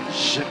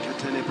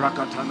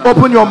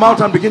 Open your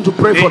mouth and begin to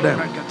pray for them.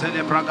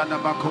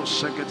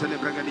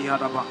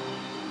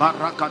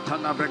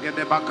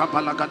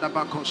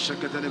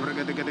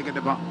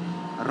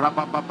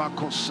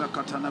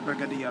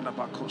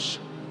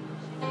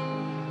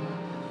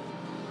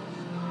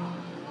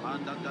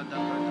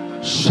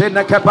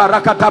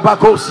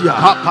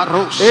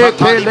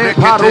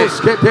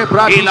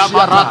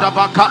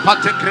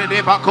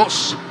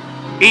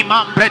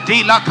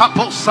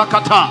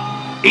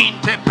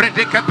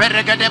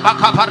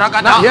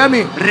 Now hear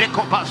me.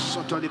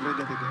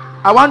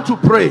 I want to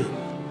pray.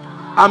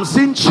 I'm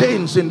seeing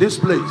chains in this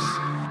place.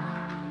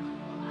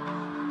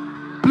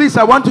 Please,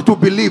 I want you to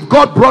believe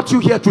God brought you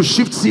here to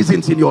shift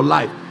seasons in your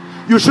life.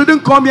 You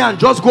shouldn't come here and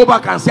just go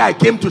back and say, I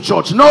came to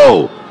church.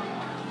 No.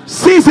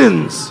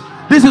 Seasons.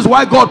 This is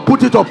why God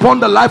put it upon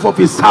the life of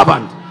his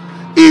servant.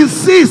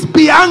 Insist,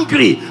 be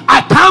angry.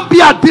 I can't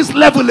be at this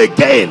level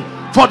again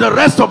for the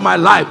rest of my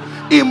life.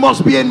 It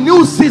must be a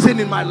new season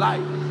in my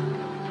life.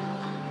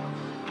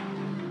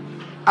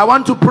 I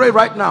want to pray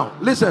right now.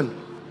 Listen.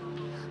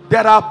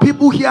 There are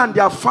people here and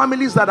their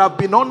families that have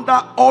been under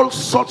all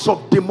sorts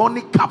of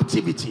demonic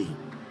captivity.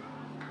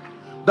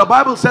 The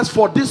Bible says,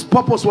 for this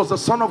purpose was the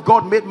Son of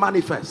God made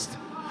manifest,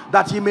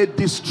 that he may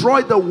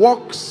destroy the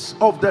works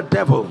of the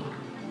devil.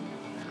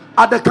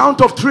 At the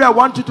count of 3, I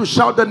want you to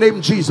shout the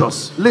name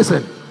Jesus.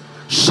 Listen,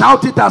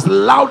 shout it as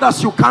loud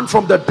as you can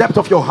from the depth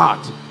of your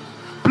heart.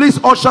 Please,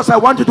 ushers, I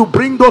want you to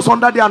bring those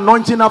under the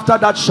anointing after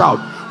that shout.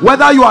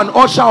 Whether you are an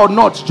usher or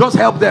not, just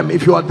help them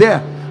if you are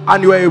there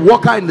and you are a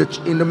worker in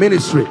the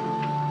ministry.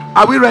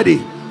 Are we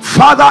ready?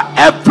 Father,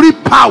 every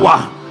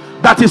power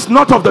that is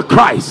not of the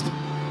Christ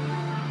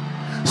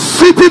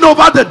sitting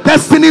over the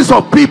destinies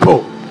of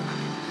people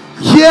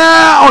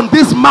here on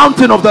this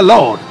mountain of the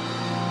Lord,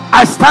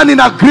 I stand in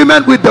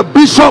agreement with the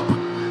bishop,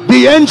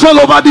 the angel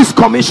over this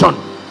commission,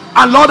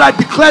 and Lord, I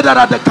declare that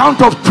at the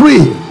count of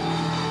 3,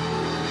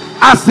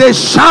 as they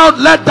shout,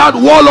 let that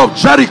wall of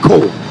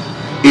Jericho,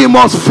 it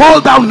must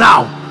fall down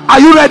now. Are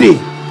you ready?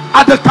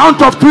 At the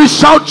count of 3,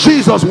 shout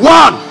Jesus. 1, 2, 3.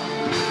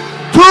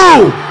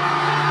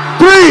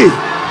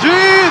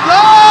 Jesus!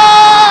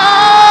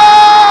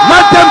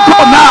 Let them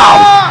go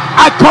now.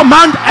 I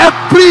command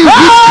every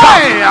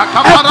witchcraft,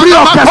 every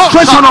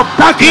orchestration of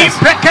darkness,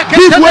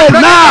 give way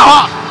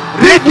now.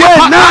 Give way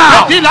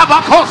now. Give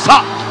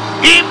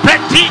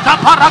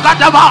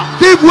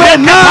way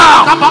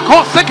now.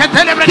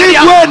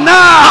 Give way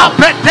now.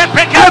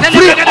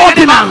 Every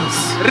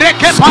ordinance.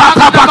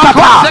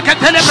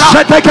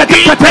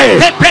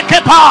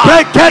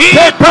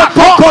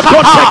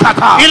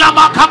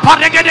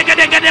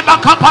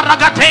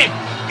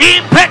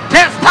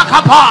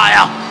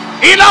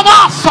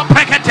 Ilamaso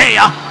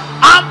preketea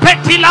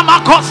ampetila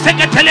makose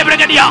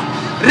ketelebrigedia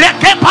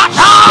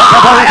rekepata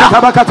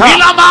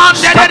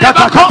ilamande de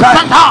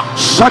bakosata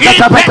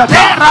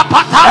impetera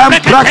pata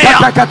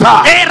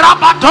preketea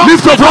erabato.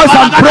 Lift your voice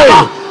and pray.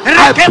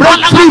 I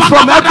break free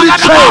from every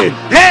chain.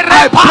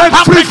 I break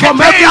free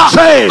from every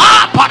chain.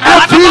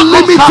 Every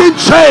limiting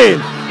chain.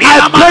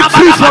 I break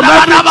free from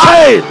every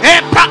chain.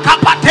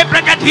 Eprakapate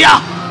preketea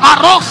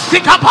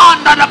arosika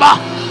panda daba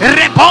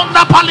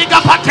reponda paliga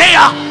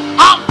patea.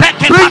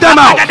 Bring them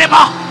out.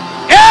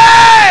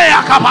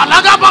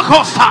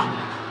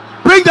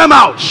 Bring them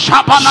out.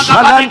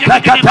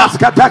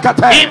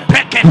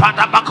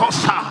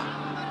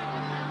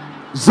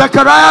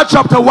 Zechariah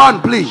chapter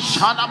 1, please.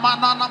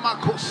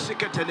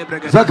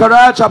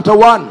 Zechariah chapter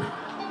 1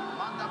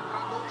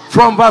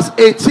 from verse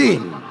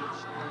 18.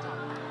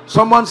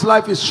 Someone's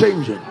life is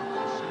changing.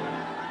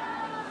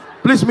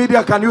 Please,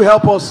 media, can you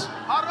help us?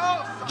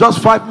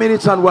 Just 5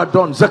 minutes and we're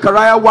done.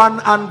 Zechariah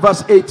 1 and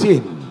verse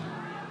 18.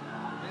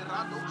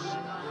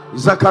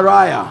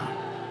 Zechariah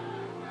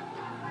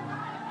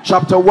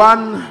chapter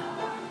 1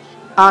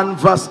 and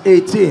verse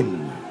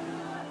 18.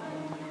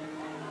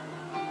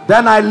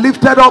 Then I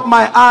lifted up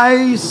my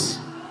eyes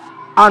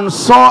and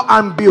saw,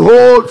 and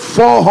behold,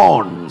 4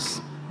 horns.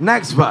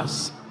 Next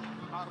verse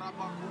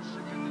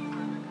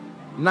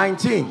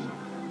 19.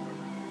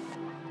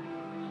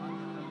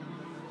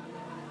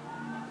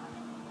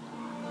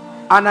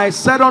 And I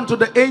said unto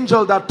the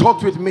angel that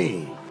talked with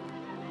me,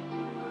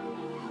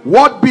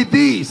 What be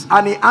these?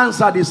 And he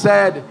answered, he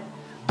said,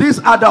 these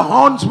are the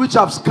horns which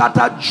have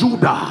scattered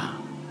Judah,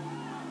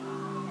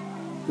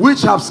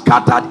 which have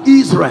scattered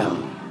Israel,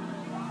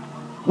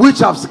 which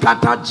have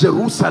scattered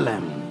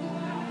Jerusalem.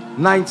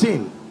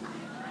 19,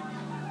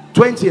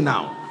 20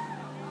 now.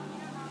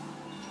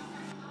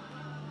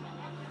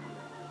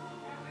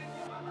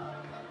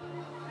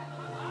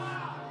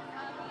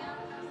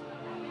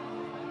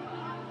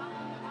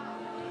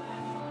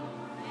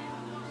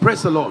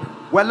 Praise the Lord.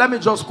 Well, let me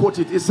just quote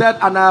it. It said,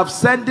 and I have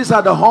sent, these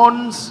are the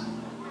horns.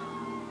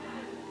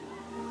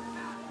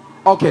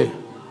 Okay,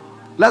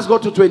 let's go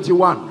to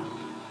 21.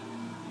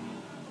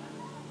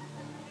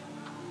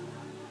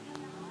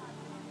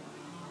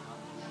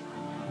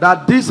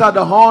 That these are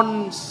the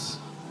horns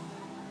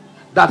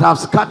that have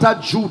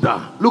scattered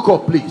Judah. Look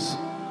up, please.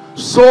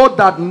 So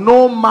that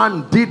no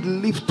man did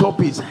lift up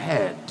his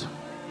head.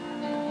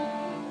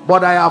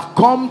 But I have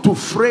come to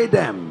fray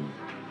them,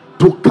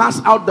 to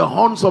cast out the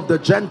horns of the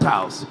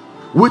Gentiles,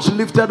 which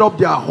lifted up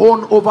their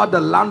horn over the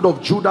land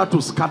of Judah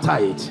to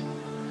scatter it.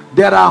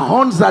 There are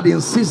horns that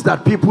insist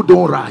that people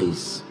don't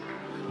rise.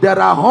 There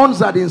are horns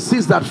that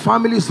insist that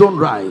families don't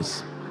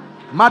rise.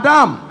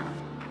 Madam,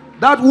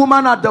 that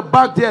woman at the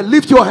back there,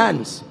 lift your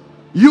hands.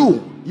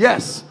 You,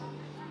 yes.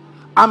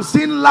 I'm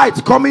seeing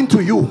light coming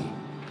to you.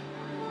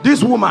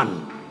 This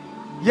woman,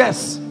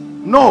 yes.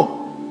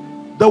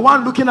 No, the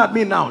one looking at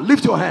me now,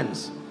 lift your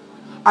hands.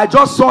 I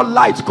just saw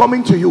light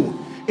coming to you.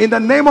 In the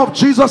name of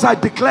Jesus, I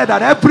declare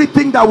that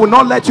everything that will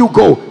not let you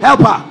go,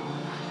 help her.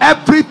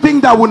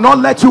 Everything that will not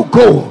let you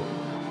go,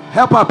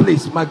 help her,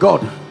 please. My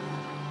God,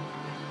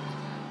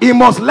 he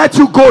must let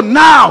you go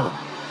now.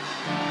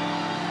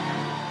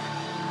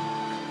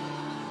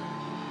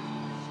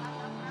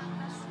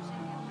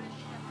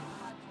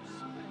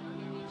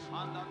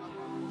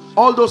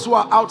 All those who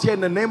are out here,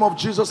 in the name of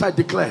Jesus, I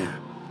declare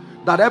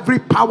that every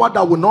power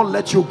that will not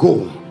let you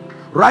go,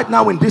 right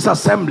now in this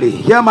assembly,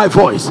 hear my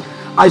voice.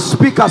 I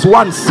speak as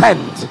one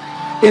sent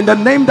in the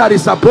name that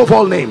is above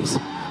all names.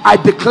 I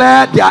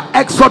declare their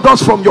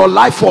exodus from your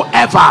life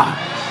forever,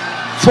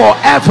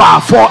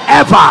 forever,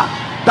 forever.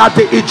 That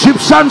the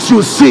Egyptians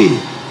you see,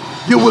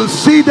 you will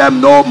see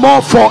them no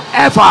more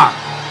forever.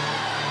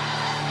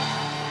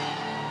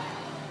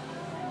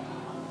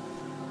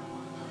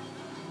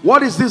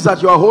 What is this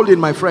that you are holding,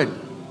 my friend?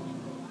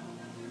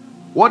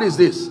 What is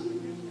this?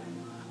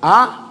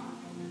 Huh?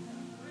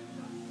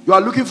 You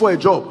are looking for a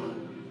job.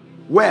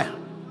 Where?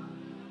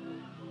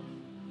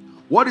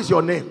 What is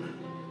your name?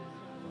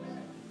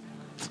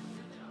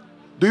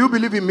 Do you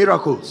believe in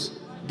miracles?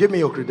 Give me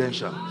your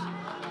credentials.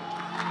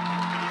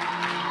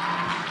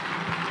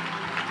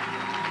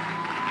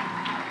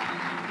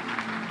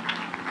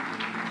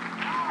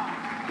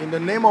 In the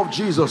name of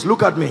Jesus,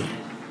 look at me.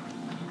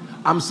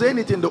 I'm saying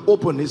it in the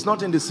open, it's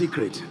not in the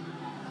secret.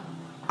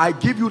 I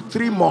give you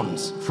 3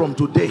 months from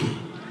today.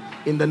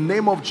 In the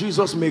name of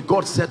Jesus, may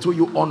God settle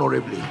you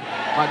honorably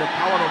by the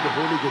power of the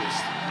Holy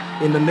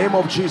Ghost. In the name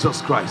of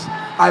Jesus Christ,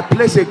 I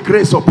place a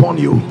grace upon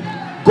you.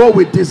 Go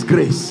with this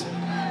grace.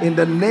 In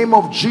the name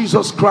of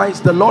Jesus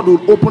Christ, the Lord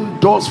will open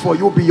doors for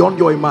you beyond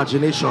your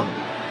imagination,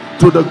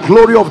 to the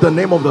glory of the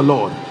name of the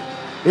Lord.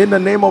 In the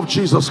name of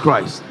Jesus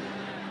Christ.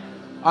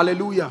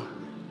 Hallelujah.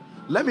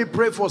 Let me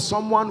pray for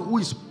someone who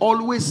is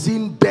always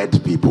seeing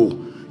dead people.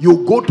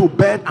 You go to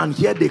bed and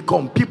here they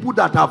come. People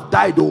that have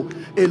died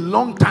a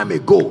long time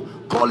ago,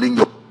 calling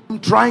you,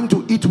 trying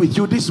to eat with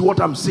you. This is what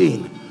I'm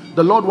saying.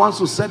 The Lord wants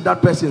to set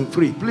that person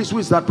free. Please, who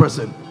is that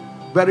person?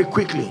 Very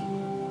quickly.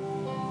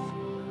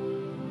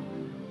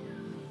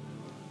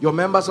 You're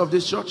members of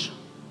this church.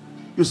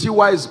 You see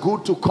why it's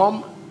good to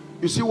come.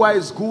 You see why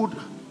it's good.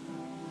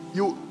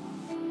 You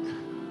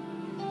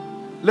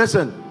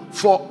listen.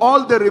 For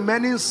all the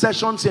remaining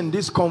sessions in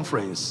this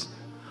conference,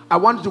 I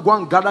want you to go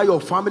and gather your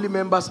family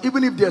members.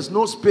 Even if there's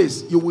no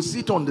space, you will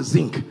sit on the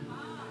zinc.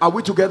 Are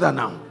we together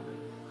now?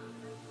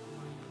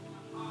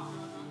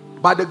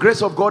 By the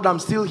grace of God, I'm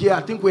still here.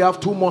 I think we have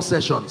 2 more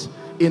sessions,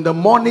 in the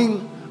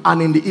morning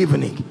and in the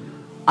evening.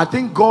 I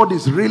think God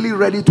is really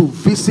ready to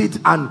visit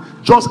and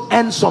just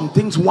end some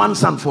things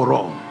once and for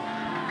all.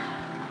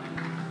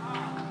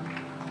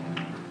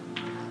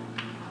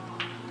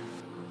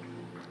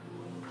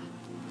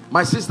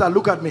 My sister,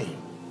 look at me.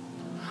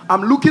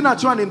 I'm looking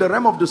at you, and in the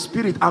realm of the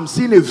spirit, I'm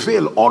seeing a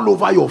veil all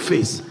over your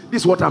face.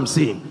 This is what I'm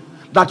seeing.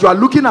 That you are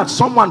looking at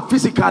someone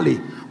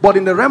physically, but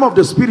in the realm of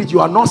the spirit, you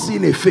are not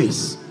seeing a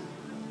face.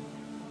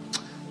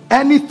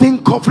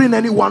 Anything covering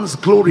anyone's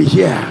glory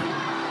here,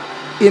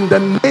 in the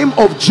name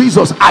of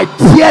Jesus, I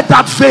tear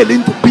that veil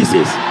into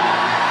pieces.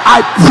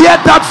 I tear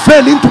that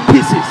veil into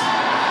pieces.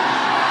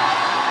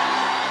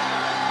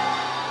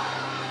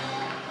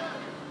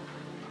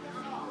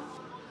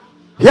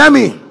 Hear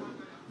me.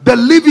 The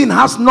living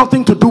has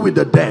nothing to do with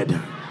the dead.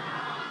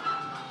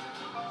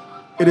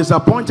 It is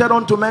appointed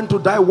unto men to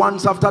die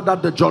once, after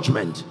that the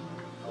judgment.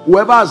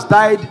 Whoever has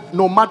died,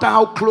 no matter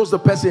how close the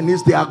person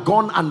is, they are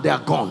gone and they are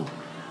gone.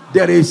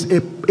 There is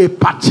a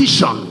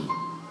partition.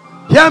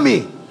 Hear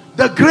me.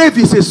 The grave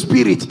is a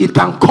spirit. It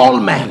can call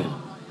men.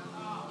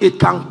 It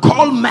can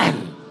call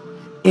men.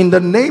 in the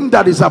name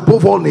that is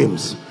above all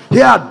names,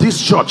 here at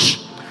this church,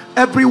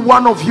 every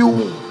one of you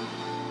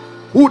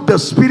who the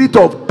spirit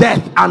of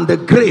death and the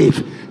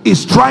grave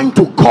is trying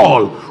to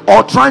call,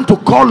 or trying to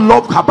call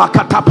love,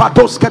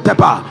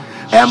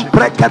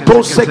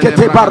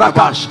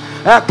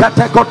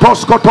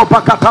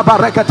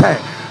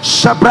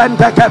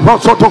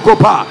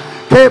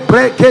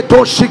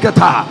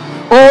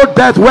 oh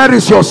death, where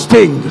is your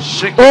sting?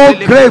 Oh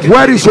grave,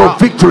 where is your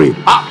victory?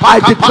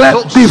 I declare,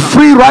 be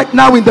free right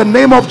now in the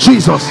name of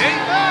Jesus.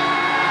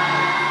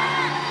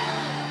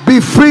 Be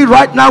free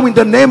right now in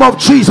the name of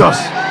Jesus.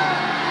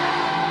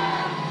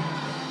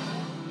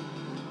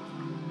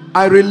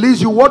 I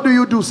release you. What do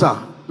you do,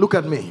 sir? Look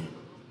at me.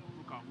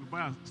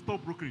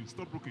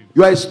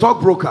 You are a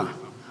stockbroker.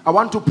 I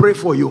want to pray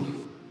for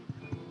you.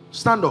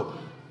 Stand up.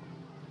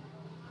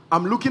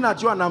 I'm looking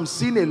at you and I'm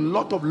seeing a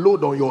lot of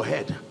load on your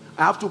head.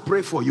 I have to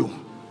pray for you,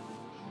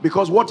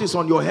 because what is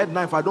on your head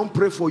now, if I don't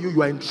pray for you,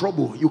 you are in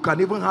trouble. You can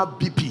even have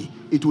BP.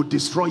 It will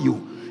destroy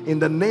you. In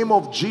the name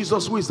of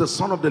Jesus, who is the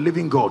Son of the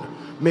living God,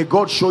 may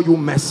God show you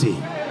mercy.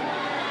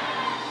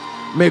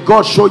 May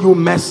God show you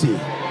mercy.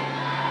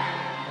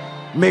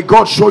 May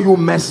God show you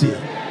mercy.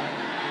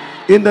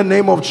 In the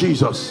name of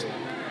Jesus.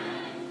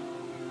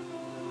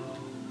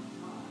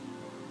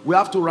 We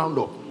have to round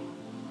up.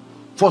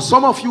 For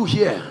some of you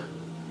here,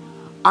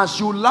 as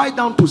you lie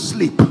down to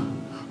sleep,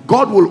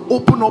 God will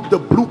open up the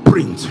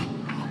blueprint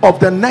of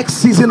the next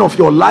season of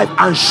your life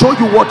and show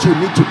you what you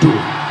need to do.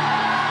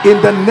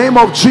 In the name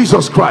of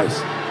Jesus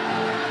Christ.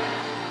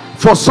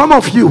 For some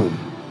of you,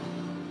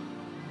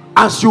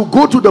 as you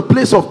go to the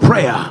place of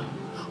prayer,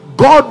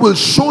 God will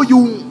show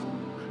you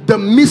the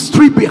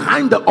mystery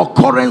behind the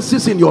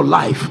occurrences in your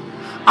life,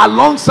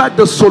 alongside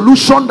the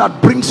solution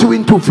that brings you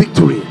into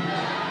victory.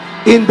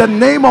 In the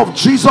name of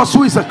Jesus,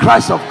 who is the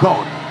Christ of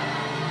God.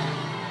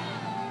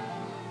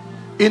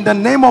 In the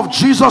name of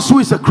Jesus, who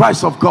is the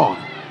Christ of God.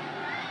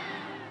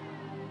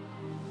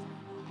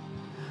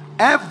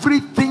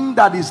 Everything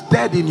that is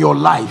dead in your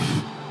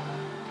life,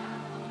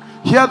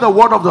 hear the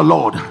word of the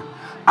Lord.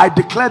 I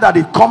declare that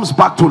it comes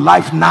back to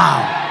life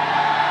now.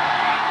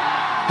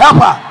 Help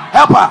her,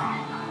 help her,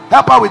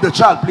 help her with the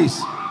child,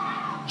 please.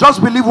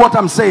 Just believe what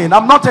I'm saying.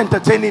 I'm not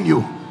entertaining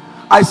you.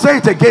 I say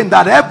it again,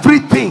 that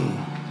everything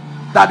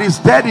that is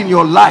dead in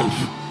your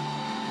life,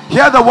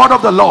 hear the word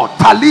of the Lord.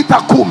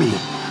 Talita Kumi,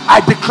 I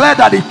declare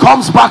that it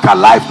comes back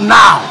alive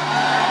now.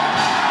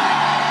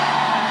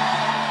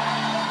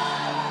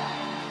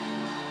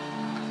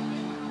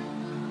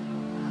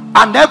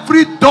 And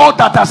every door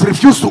that has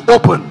refused to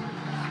open,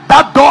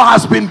 that door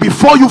has been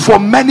before you for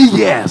many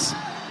years,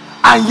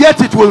 and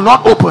yet it will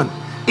not open.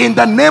 In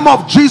the name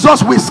of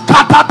Jesus, we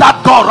scatter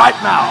that door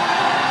right now.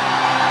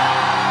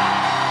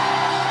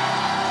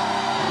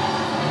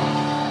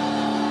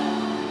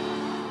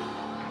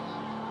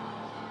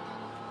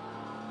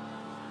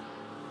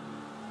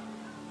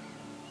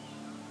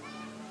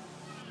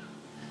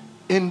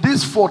 In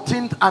this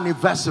 14th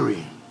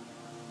anniversary,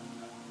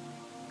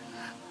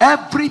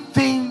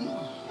 everything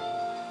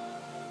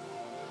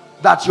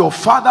that your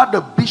father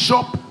the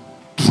bishop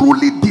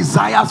truly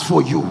desires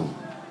for you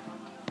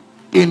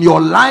in your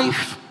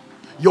life,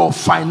 your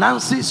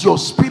finances, your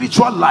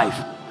spiritual life,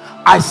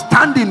 I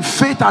stand in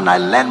faith and I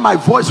lend my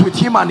voice with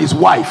him and his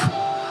wife.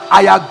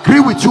 I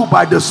agree with you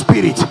by the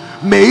Spirit.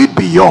 May it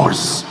be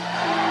yours.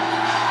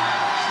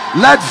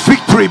 Let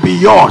victory be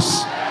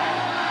yours.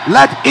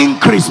 Let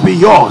increase be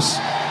yours.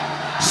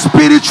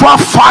 Spiritual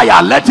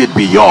fire, let it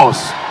be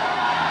yours.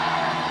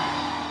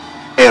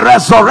 A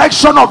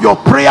resurrection of your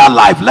prayer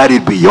life, let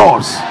it be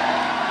yours.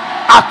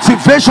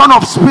 Activation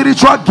of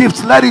spiritual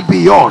gifts, let it be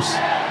yours.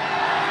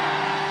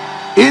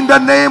 In the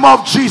name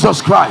of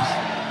Jesus Christ.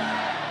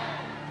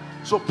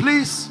 So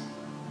please,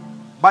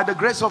 by the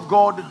grace of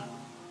God,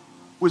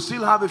 we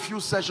still have a few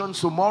sessions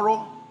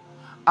tomorrow,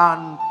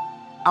 and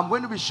I'm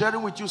going to be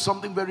sharing with you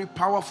something very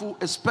powerful,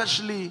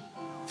 especially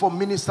for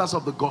ministers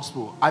of the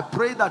gospel. I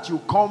pray that you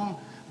come,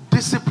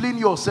 discipline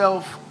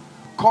yourself,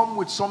 come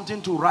with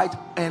something to write,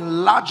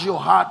 enlarge your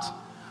heart,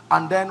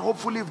 and then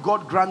hopefully, if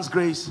God grants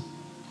grace,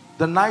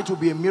 the night will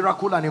be a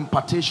miracle and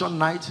impartation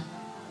night.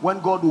 When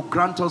God will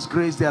grant us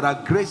grace, there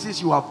are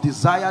graces you have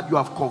desired, you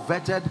have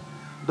coveted.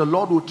 The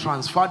Lord will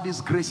transfer these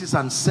graces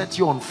and set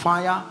you on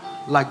fire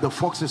like the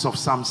foxes of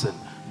Samson.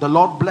 The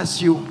Lord bless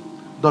you.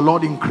 The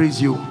Lord increase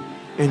you.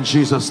 In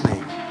Jesus'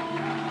 name.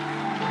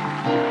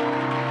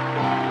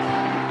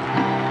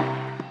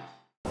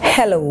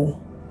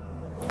 Hello.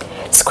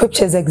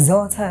 Scriptures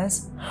exhort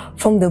us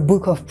from the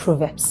book of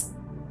Proverbs.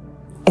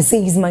 It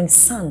says, my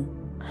son,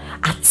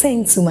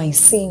 attend to my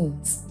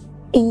sayings.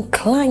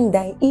 Incline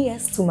thy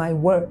ears to my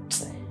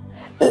words.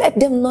 Let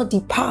them not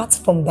depart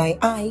from thy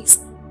eyes,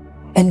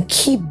 and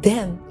keep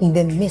them in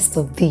the midst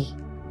of thee.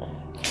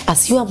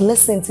 As you have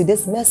listened to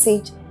this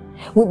message,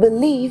 we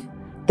believe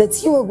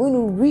that you are going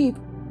to reap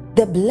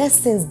the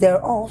blessings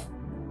thereof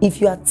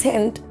if you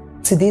attend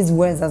to these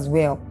words as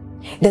well.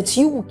 That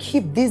you will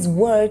keep these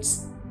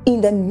words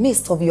in the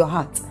midst of your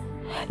heart.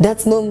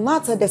 That no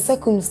matter the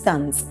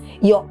circumstance,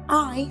 your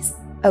eyes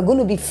are going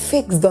to be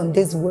fixed on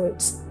these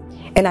words.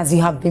 And as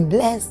you have been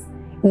blessed,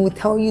 we will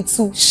tell you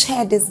to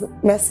share this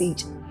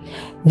message.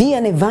 Be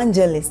an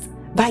evangelist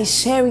by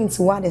sharing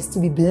to others to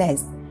be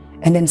blessed.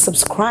 And then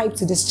subscribe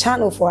to this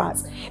channel for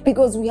us,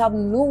 because we have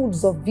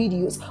loads of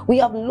videos, we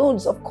have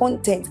loads of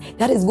content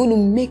that is going to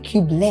make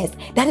you blessed,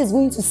 that is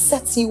going to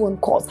set you on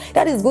course,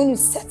 that is going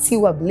to set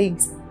you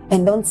ablaze.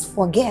 And don't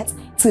forget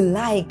to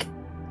like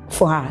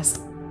for us.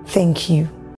 Thank you.